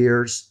 more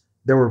years,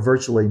 there were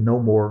virtually no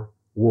more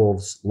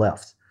wolves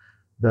left.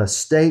 The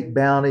state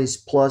bounties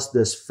plus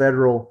this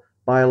federal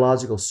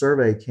Biological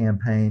Survey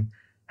campaign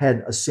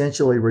had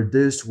essentially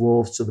reduced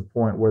wolves to the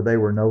point where they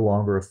were no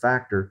longer a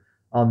factor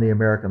on the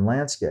American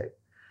landscape.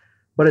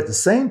 But at the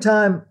same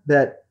time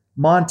that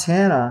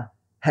Montana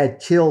had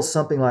killed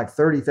something like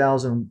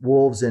 30,000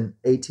 wolves in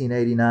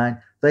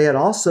 1889, they had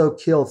also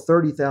killed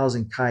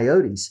 30,000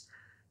 coyotes.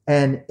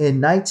 And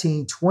in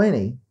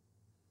 1920,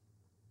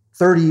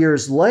 30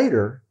 years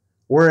later,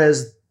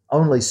 whereas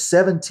only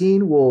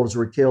 17 wolves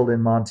were killed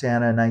in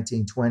Montana in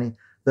 1920,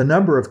 the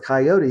number of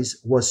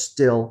coyotes was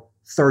still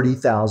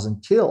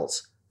 30,000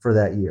 kills for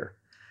that year.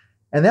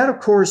 And that, of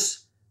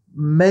course,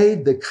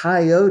 made the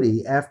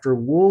coyote, after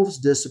wolves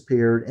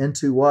disappeared,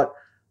 into what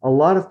a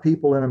lot of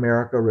people in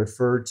America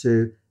referred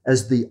to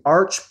as the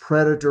arch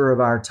predator of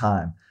our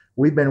time.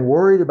 We've been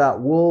worried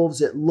about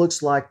wolves. It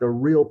looks like the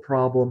real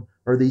problem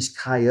are these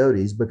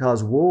coyotes,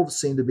 because wolves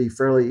seem to be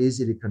fairly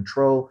easy to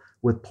control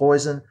with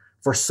poison.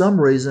 For some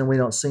reason, we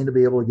don't seem to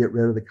be able to get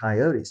rid of the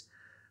coyotes.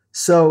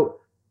 So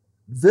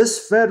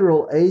this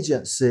federal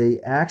agency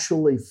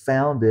actually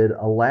founded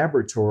a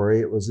laboratory.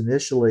 It was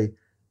initially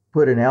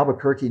put in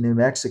Albuquerque, New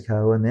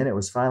Mexico, and then it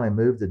was finally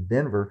moved to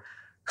Denver,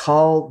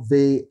 called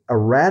the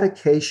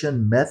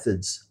Eradication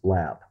Methods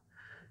Lab.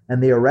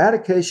 And the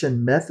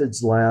Eradication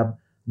Methods Lab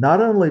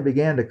not only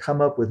began to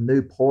come up with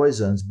new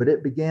poisons, but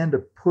it began to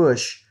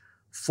push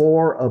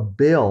for a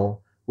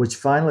bill which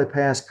finally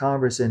passed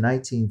Congress in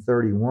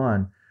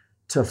 1931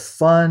 to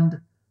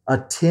fund a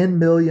 $10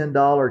 million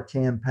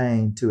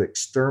campaign to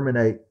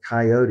exterminate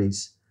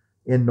coyotes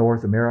in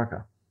North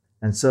America.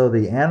 And so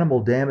the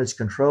Animal Damage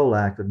Control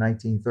Act of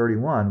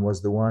 1931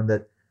 was the one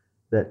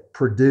that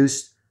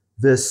produced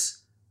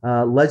this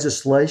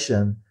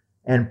legislation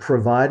and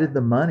provided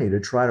the money to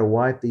try to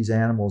wipe these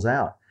animals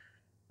out.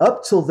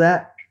 Up till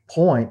that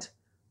point,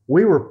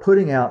 we were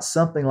putting out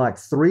something like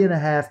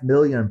 3.5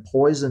 million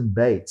poison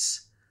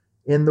baits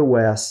in the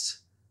West,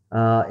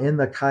 in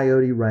the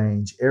coyote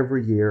range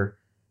every year,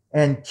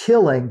 and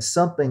killing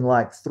something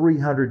like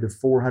 300 to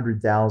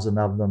 400,000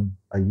 of them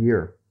a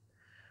year.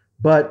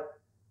 But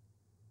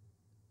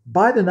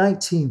by the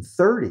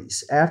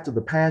 1930s, after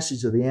the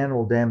passage of the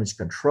Animal Damage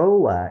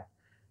Control Act,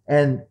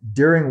 and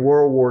during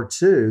World War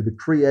II, the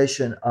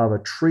creation of a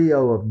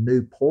trio of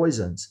new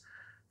poisons,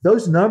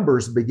 those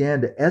numbers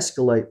began to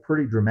escalate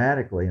pretty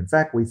dramatically. In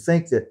fact, we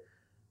think that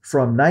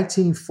from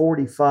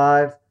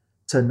 1945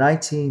 to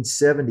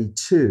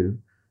 1972,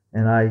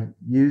 and I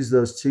use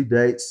those two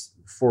dates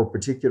for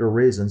particular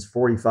reasons,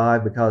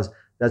 45 because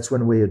that's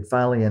when we had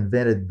finally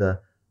invented the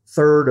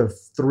third of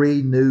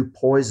 3 new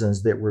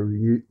poisons that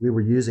we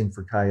were using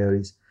for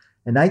coyotes.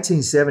 And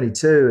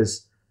 1972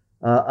 is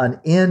an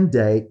end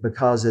date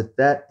because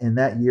in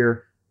that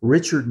year,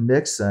 Richard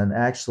Nixon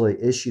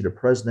actually issued a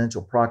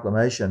presidential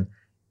proclamation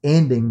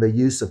ending the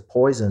use of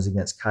poisons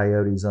against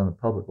coyotes on the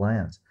public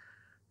lands.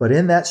 But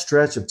in that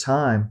stretch of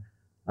time,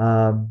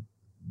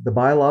 the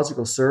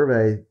Biological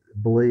Survey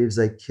believes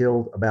they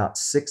killed about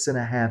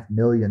 6.5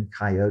 million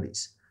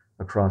coyotes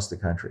across the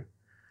country.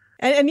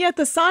 And yet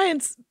the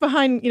science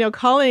behind,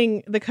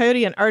 calling the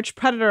coyote an arch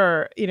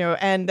predator,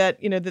 and that,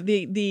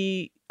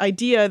 the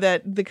idea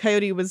that the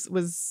coyote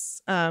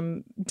was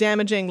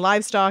damaging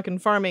livestock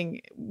and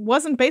farming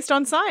wasn't based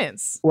on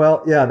science.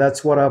 Well, yeah,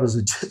 that's what I was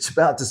just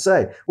about to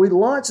say. We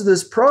launched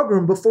this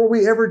program before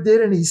we ever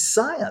did any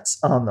science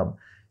on them.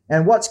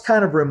 And what's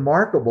kind of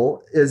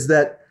remarkable is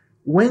that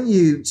when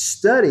you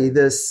study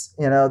this,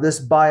 this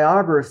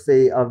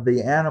biography of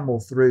the animal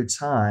through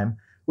time,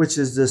 which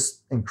is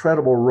this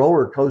incredible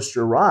roller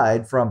coaster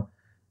ride from,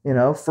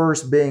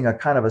 first being a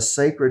kind of a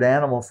sacred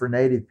animal for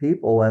Native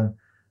people and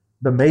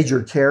the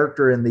major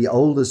character in the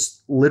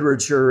oldest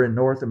literature in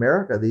North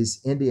America,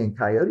 these Indian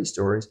coyote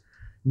stories,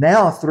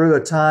 now through a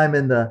time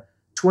in the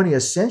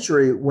 20th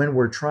century when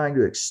we're trying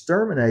to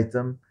exterminate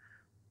them.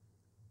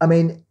 I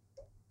mean,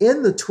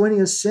 in the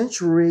 20th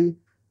century,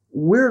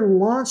 we're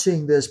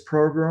launching this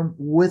program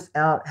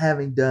without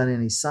having done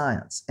any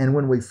science. And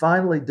when we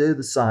finally do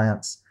the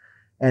science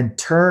and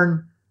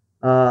turn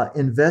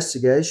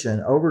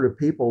investigation over to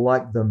people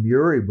like the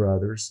Murie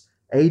brothers,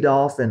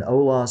 Adolf and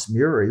Olaus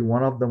Murie,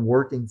 one of them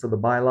working for the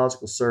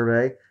Biological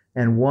Survey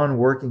and one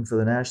working for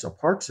the National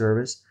Park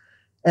Service,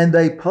 and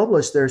they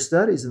published their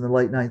studies in the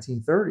late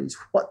 1930s.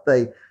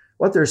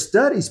 What their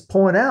studies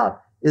point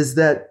out is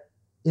that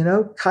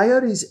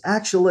coyotes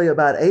actually,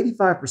 about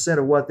 85%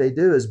 of what they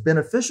do is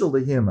beneficial to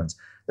humans.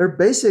 They're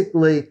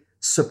basically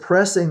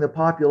suppressing the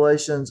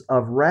populations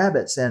of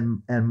rabbits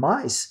and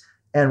mice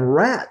and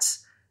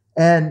rats.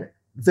 And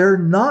they're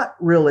not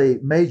really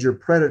major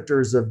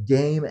predators of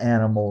game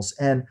animals.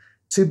 And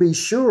to be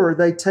sure,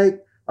 they take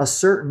a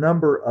certain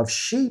number of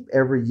sheep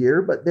every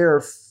year, but there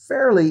are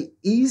fairly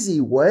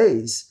easy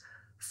ways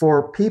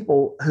for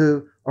people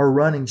who are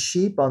running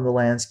sheep on the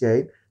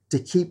landscape to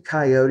keep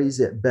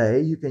coyotes at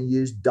bay. You can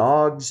use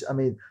dogs. I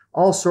mean,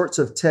 all sorts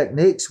of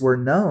techniques were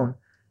known.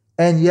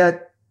 And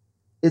yet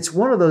it's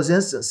one of those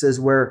instances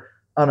where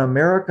an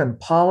American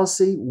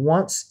policy,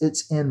 once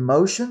it's in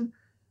motion,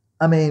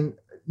 I mean,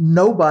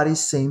 nobody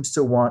seems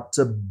to want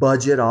to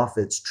budge it off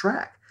its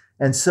track.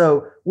 And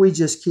so we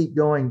just keep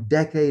going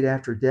decade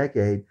after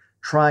decade,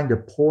 trying to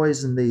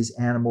poison these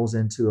animals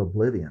into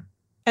oblivion.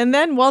 And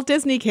then Walt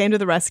Disney came to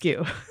the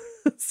rescue.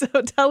 So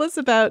tell us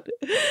about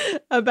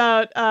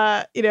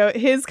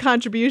his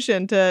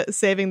contribution to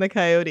saving the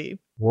coyote.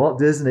 Walt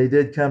Disney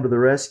did come to the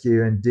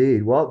rescue,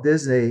 indeed. Walt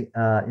Disney,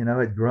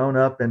 had grown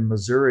up in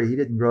Missouri. He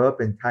didn't grow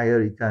up in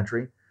coyote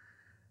country,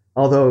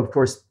 although, of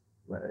course,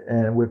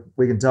 and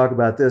we can talk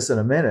about this in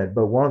a minute,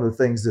 but one of the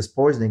things this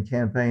poisoning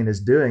campaign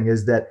is doing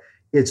is that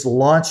it's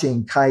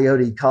launching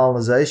coyote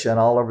colonization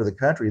all over the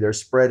country. They're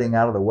spreading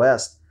out of the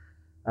West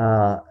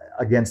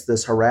against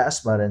this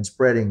harassment and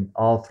spreading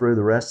all through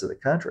the rest of the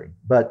country.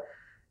 But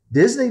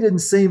Disney didn't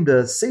seem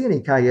to see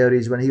any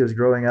coyotes when he was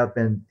growing up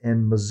in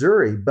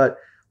Missouri. But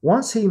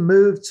once he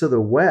moved to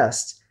the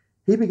West,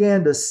 he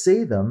began to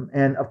see them.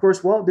 And of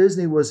course, Walt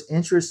Disney was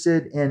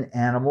interested in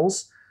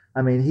animals.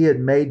 I mean, he had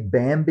made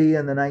Bambi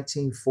in the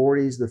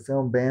 1940s, the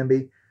film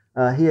Bambi.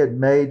 He had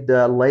made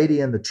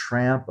Lady and the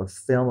Tramp, a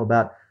film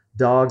about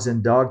dogs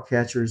and dog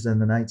catchers in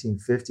the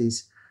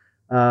 1950s.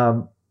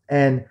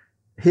 And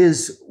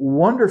his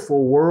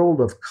wonderful world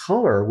of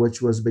color,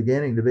 which was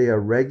beginning to be a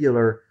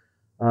regular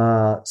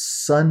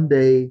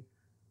Sunday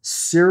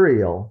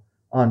serial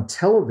on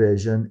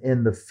television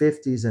in the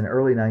 50s and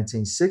early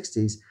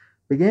 1960s,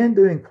 began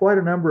doing quite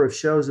a number of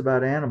shows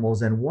about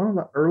animals. And one of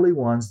the early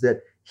ones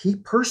that he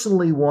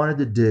personally wanted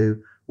to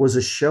do was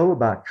a show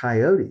about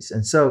coyotes.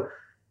 And so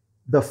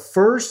the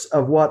first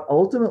of what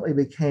ultimately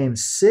became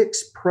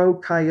 6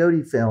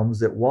 pro-coyote films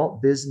that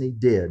Walt Disney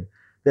did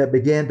that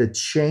began to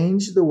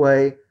change the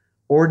way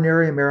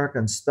ordinary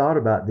Americans thought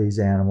about these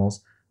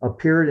animals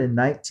appeared in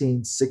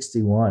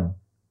 1961.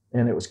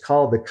 And it was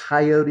called The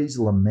Coyote's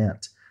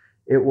Lament.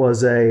 It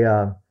was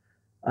an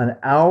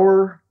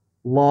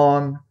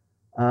hour-long,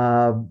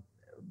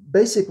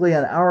 basically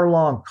an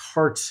hour-long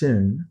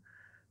cartoon,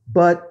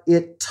 but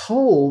it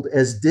told,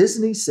 as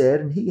Disney said,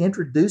 and he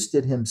introduced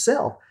it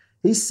himself,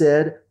 he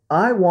said,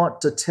 I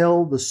want to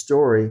tell the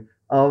story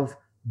of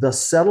the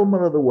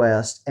settlement of the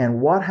West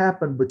and what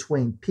happened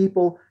between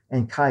people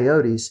and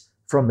coyotes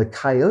from the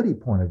coyote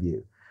point of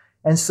view.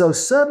 And so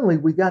suddenly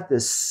we got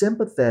this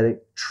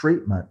sympathetic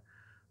treatment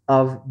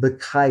of the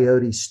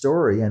coyote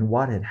story and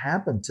what had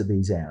happened to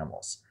these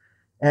animals.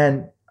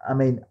 And I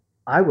mean,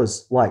 I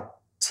was like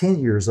 10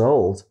 years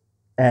old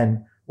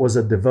and was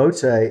a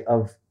devotee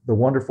of the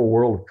wonderful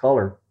world of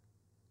color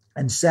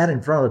and sat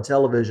in front of the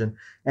television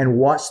and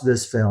watched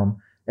this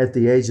film at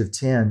the age of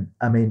 10.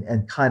 I mean,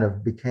 and kind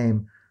of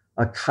became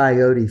a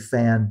coyote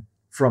fan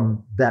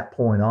from that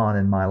point on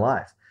in my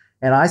life.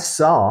 And I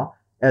saw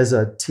as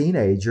a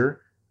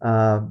teenager,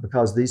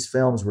 because these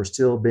films were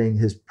still being,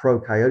 his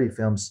pro-coyote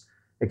films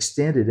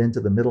extended into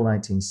the middle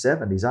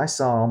 1970s, I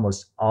saw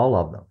almost all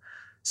of them.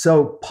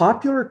 So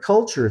popular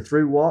culture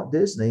through Walt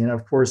Disney, and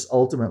of course,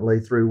 ultimately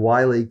through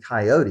Wile E.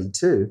 Coyote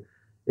too,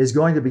 is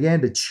going to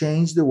begin to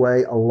change the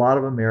way a lot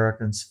of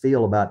Americans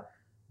feel about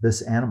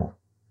this animal.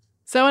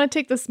 So I want to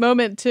take this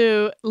moment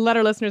to let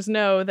our listeners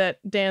know that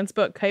Dan's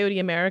book, Coyote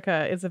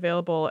America, is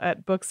available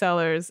at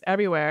booksellers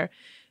everywhere.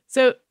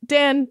 So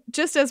Dan,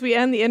 just as we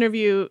end the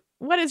interview,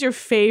 what is your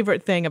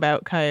favorite thing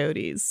about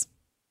coyotes?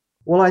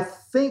 Well, I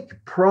think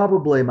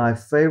probably my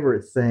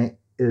favorite thing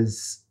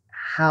is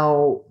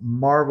how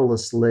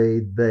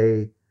marvelously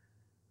they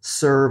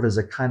serve as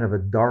a kind of a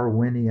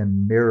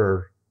Darwinian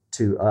mirror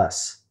to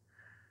us.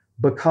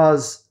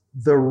 Because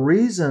the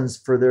reasons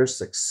for their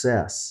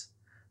success,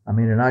 I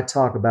mean, and I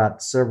talk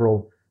about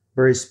several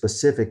very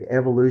specific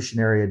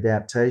evolutionary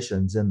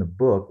adaptations in the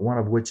book, one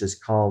of which is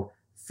called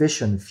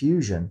fission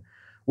fusion,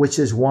 which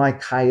is why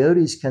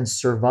coyotes can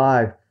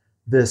survive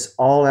this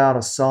all-out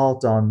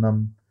assault on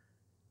them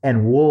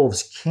and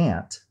wolves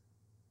can't.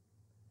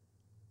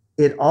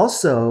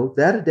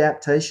 That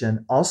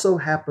adaptation also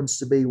happens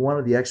to be one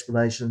of the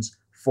explanations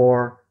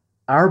for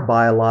our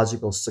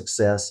biological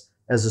success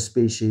as a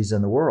species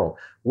in the world.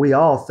 We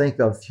all think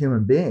of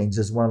human beings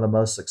as one of the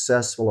most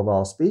successful of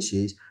all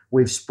species.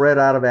 We've spread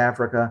out of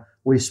Africa.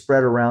 We've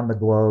spread around the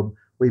globe.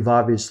 We've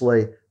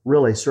obviously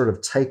really sort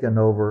of taken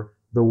over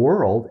the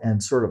world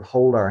and sort of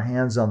hold our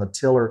hands on the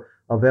tiller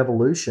of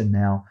evolution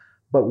now.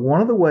 But one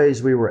of the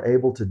ways we were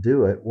able to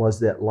do it was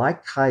that,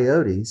 like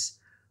coyotes,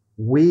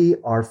 we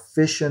are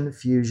fission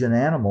fusion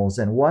animals.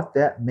 And what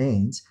that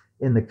means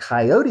in the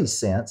coyote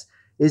sense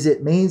is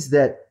it means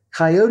that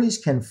coyotes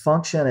can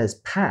function as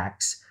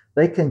packs.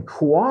 They can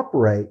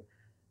cooperate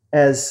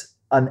in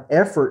an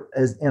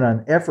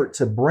effort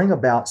to bring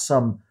about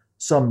some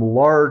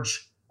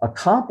large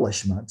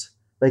accomplishment.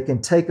 They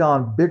can take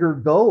on bigger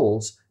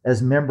goals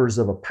as members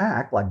of a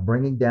pack, like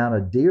bringing down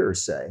a deer,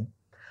 say.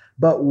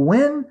 But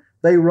when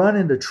they run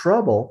into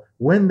trouble,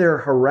 when they're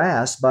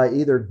harassed by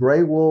either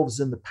gray wolves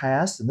in the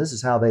past, and this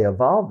is how they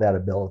evolved that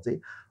ability,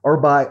 or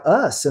by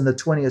us in the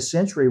 20th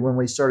century when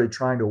we started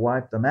trying to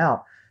wipe them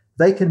out,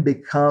 they can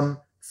become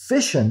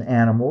fission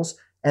animals,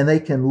 and they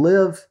can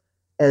live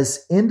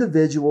as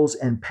individuals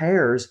and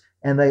pairs,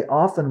 and they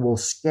often will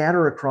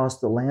scatter across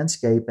the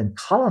landscape and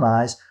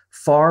colonize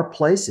far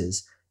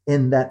places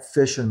in that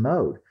fission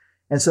mode.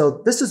 And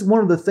so this is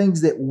one of the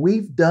things that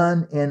we've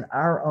done in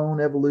our own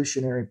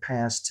evolutionary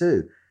past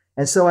too.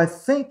 And so I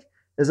think,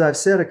 as I've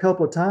said a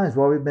couple of times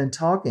while we've been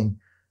talking,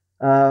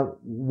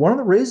 one of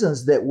the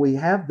reasons that we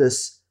have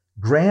this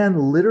grand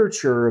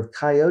literature of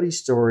coyote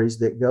stories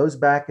that goes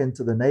back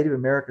into the Native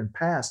American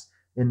past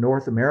in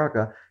North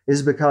America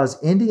is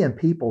because Indian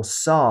people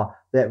saw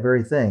that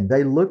very thing.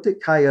 They looked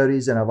at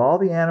coyotes, and of all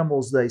the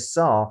animals they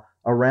saw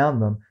around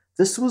them,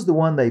 this was the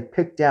one they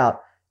picked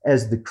out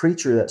as the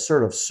creature that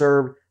sort of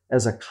served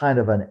as a kind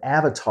of an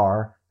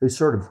avatar who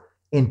sort of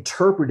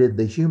interpreted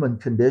the human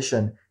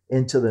condition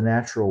into the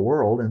natural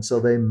world. And so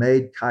they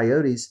made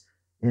coyotes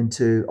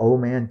into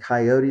Old Man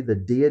Coyote, the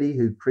deity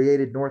who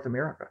created North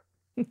America.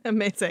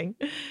 Amazing.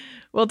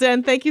 Well,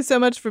 Dan, thank you so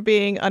much for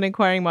being on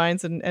Inquiring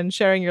Minds and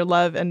sharing your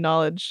love and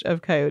knowledge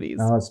of coyotes.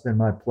 Oh, it's been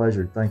my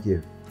pleasure. Thank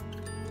you.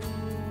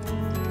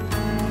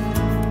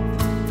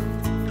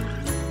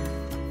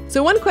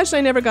 So one question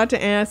I never got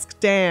to ask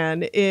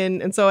Dan,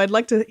 and so I'd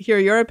like to hear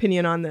your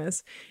opinion on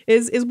this,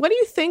 is what do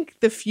you think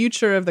the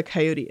future of the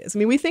coyote is? I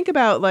mean, we think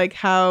about like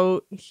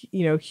how,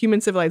 human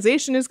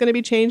civilization is going to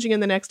be changing in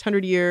the next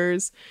 100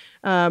 years.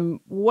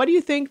 What do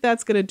you think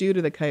that's going to do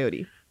to the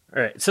coyote?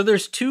 All right. So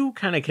there's two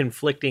kind of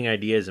conflicting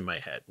ideas in my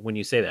head when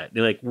you say that.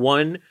 Like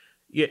one,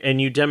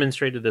 and you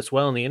demonstrated this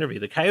well in the interview,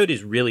 the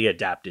coyotes really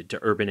adapted to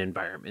urban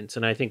environments.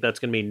 And I think that's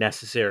going to be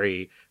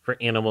necessary for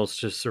animals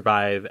to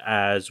survive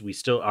as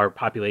our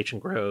population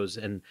grows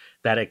and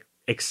that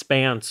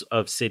expanse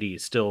of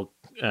cities still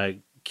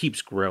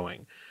keeps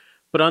growing.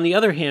 But on the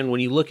other hand,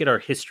 when you look at our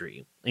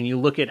history and you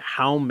look at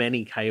how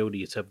many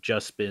coyotes have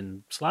just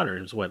been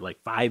slaughtered, it's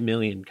like 5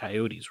 million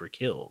coyotes were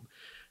killed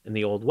in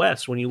the Old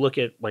West. When you look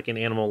at like an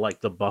animal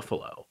like the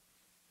buffalo,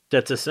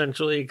 that's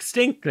essentially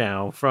extinct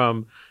now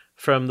from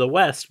the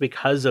West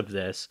because of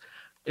this,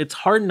 it's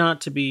hard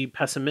not to be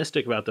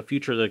pessimistic about the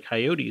future of the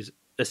coyotes,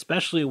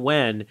 especially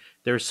when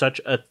there's such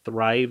a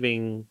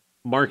thriving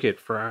market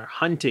for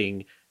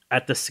hunting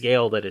at the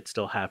scale that it's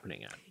still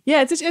happening at.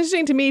 Yeah, it's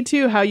interesting to me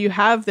too how you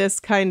have this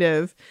kind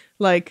of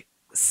like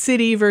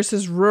city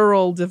versus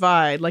rural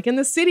divide. Like in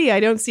the city, I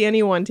don't see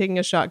anyone taking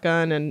a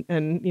shotgun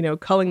and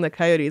culling the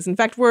coyotes. In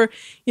fact,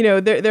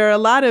 there are a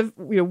lot of,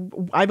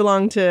 I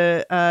belong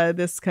to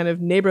this kind of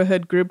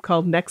neighborhood group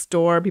called Next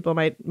Door. People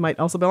might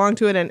also belong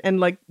to it.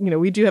 And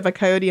we do have a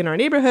coyote in our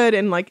neighborhood,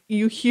 and like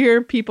you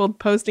hear people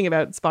posting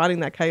about spotting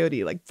that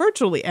coyote like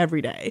virtually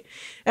every day.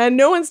 And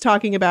no one's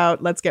talking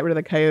about let's get rid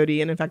of the coyote.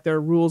 And in fact, there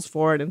are rules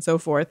for it and so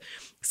forth.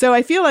 So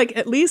I feel like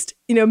at least,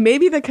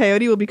 maybe the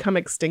coyote will become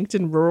extinct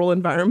in rural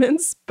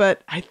environments,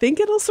 but I think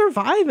it'll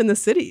survive in the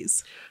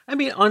cities. I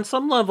mean, on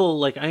some level,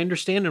 like I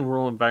understand in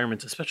rural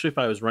environments, especially if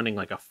I was running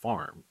like a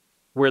farm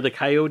where the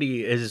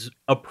coyote is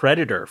a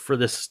predator for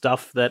the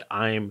stuff that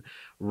I'm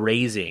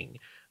raising,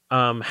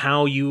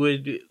 how you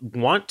would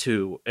want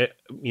to,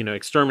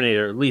 exterminate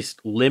or at least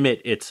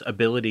limit its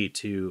ability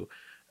to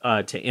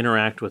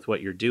interact with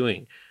what you're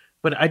doing.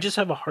 But I just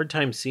have a hard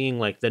time seeing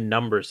like the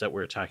numbers that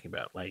we're talking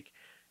about, like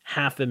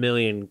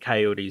 500,000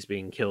 coyotes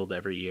being killed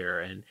every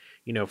year and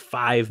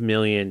 5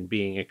 million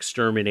being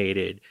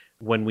exterminated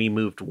when we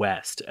moved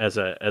west as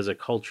a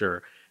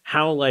culture.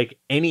 How like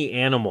any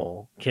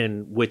animal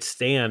can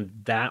withstand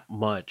that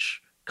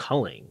much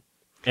culling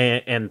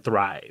and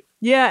thrive.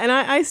 Yeah, and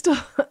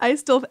I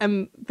still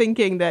am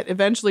thinking that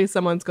eventually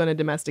someone's going to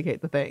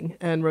domesticate the thing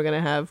and we're going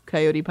to have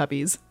coyote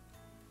puppies.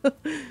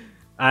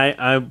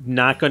 I'm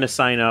not going to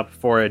sign up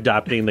for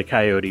adopting the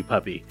coyote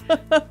puppy.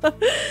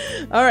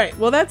 All right.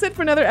 Well, that's it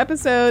for another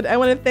episode. I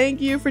want to thank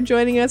you for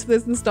joining us for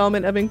this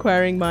installment of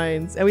Inquiring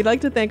Minds. And we'd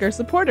like to thank our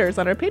supporters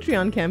on our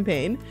Patreon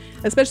campaign,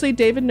 especially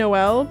David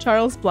Noel,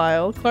 Charles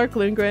Blyle, Clark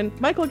Lundgren,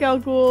 Michael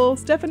Galgul,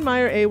 Stefan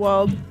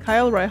Meyer-Awald,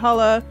 Kyle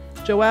Raihala,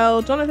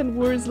 Joel, Jonathan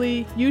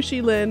Worsley,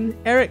 Yushi Lin,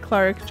 Eric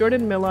Clark,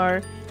 Jordan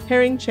Millar,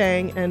 Herring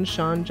Chang, and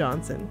Sean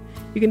Johnson.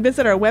 You can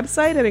visit our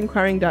website at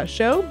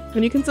inquiring.show,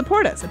 and you can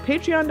support us at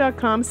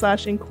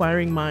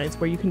patreon.com/inquiringminds,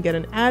 where you can get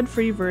an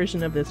ad-free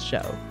version of this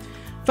show.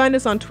 Find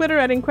us on Twitter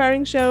at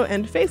Inquiring Show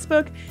and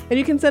Facebook, and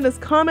you can send us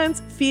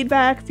comments,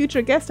 feedback,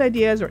 future guest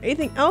ideas, or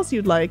anything else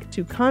you'd like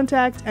to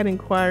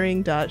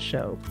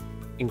contact@inquiring.show.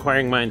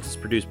 Inquiring Minds is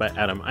produced by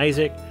Adam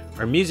Isaac.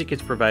 Our music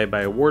is provided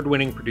by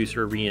award-winning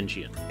producer Rian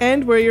Jian.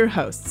 And we're your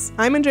hosts.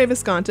 I'm Indre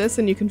Viscontis,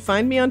 and you can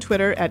find me on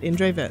Twitter at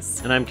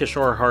IndreVis. And I'm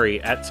Kishore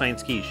Hari at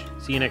Science Quiche.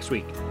 See you next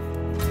week.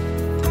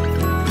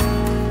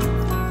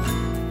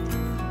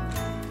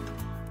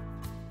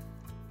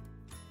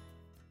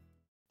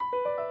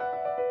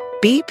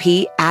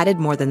 BP added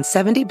more than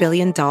 $70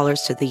 billion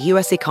to the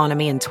U.S.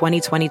 economy in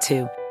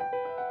 2022.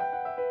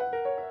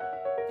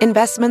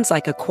 Investments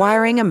like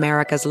acquiring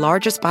America's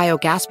largest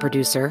biogas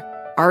producer,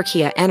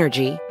 Archaea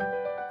Energy,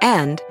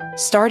 and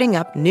starting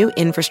up new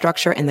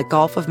infrastructure in the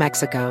Gulf of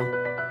Mexico.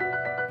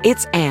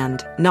 It's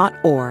and, not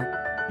or.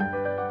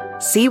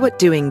 See what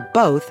doing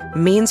both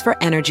means for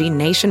energy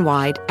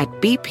nationwide at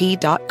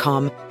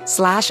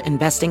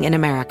bp.com/investing in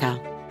America.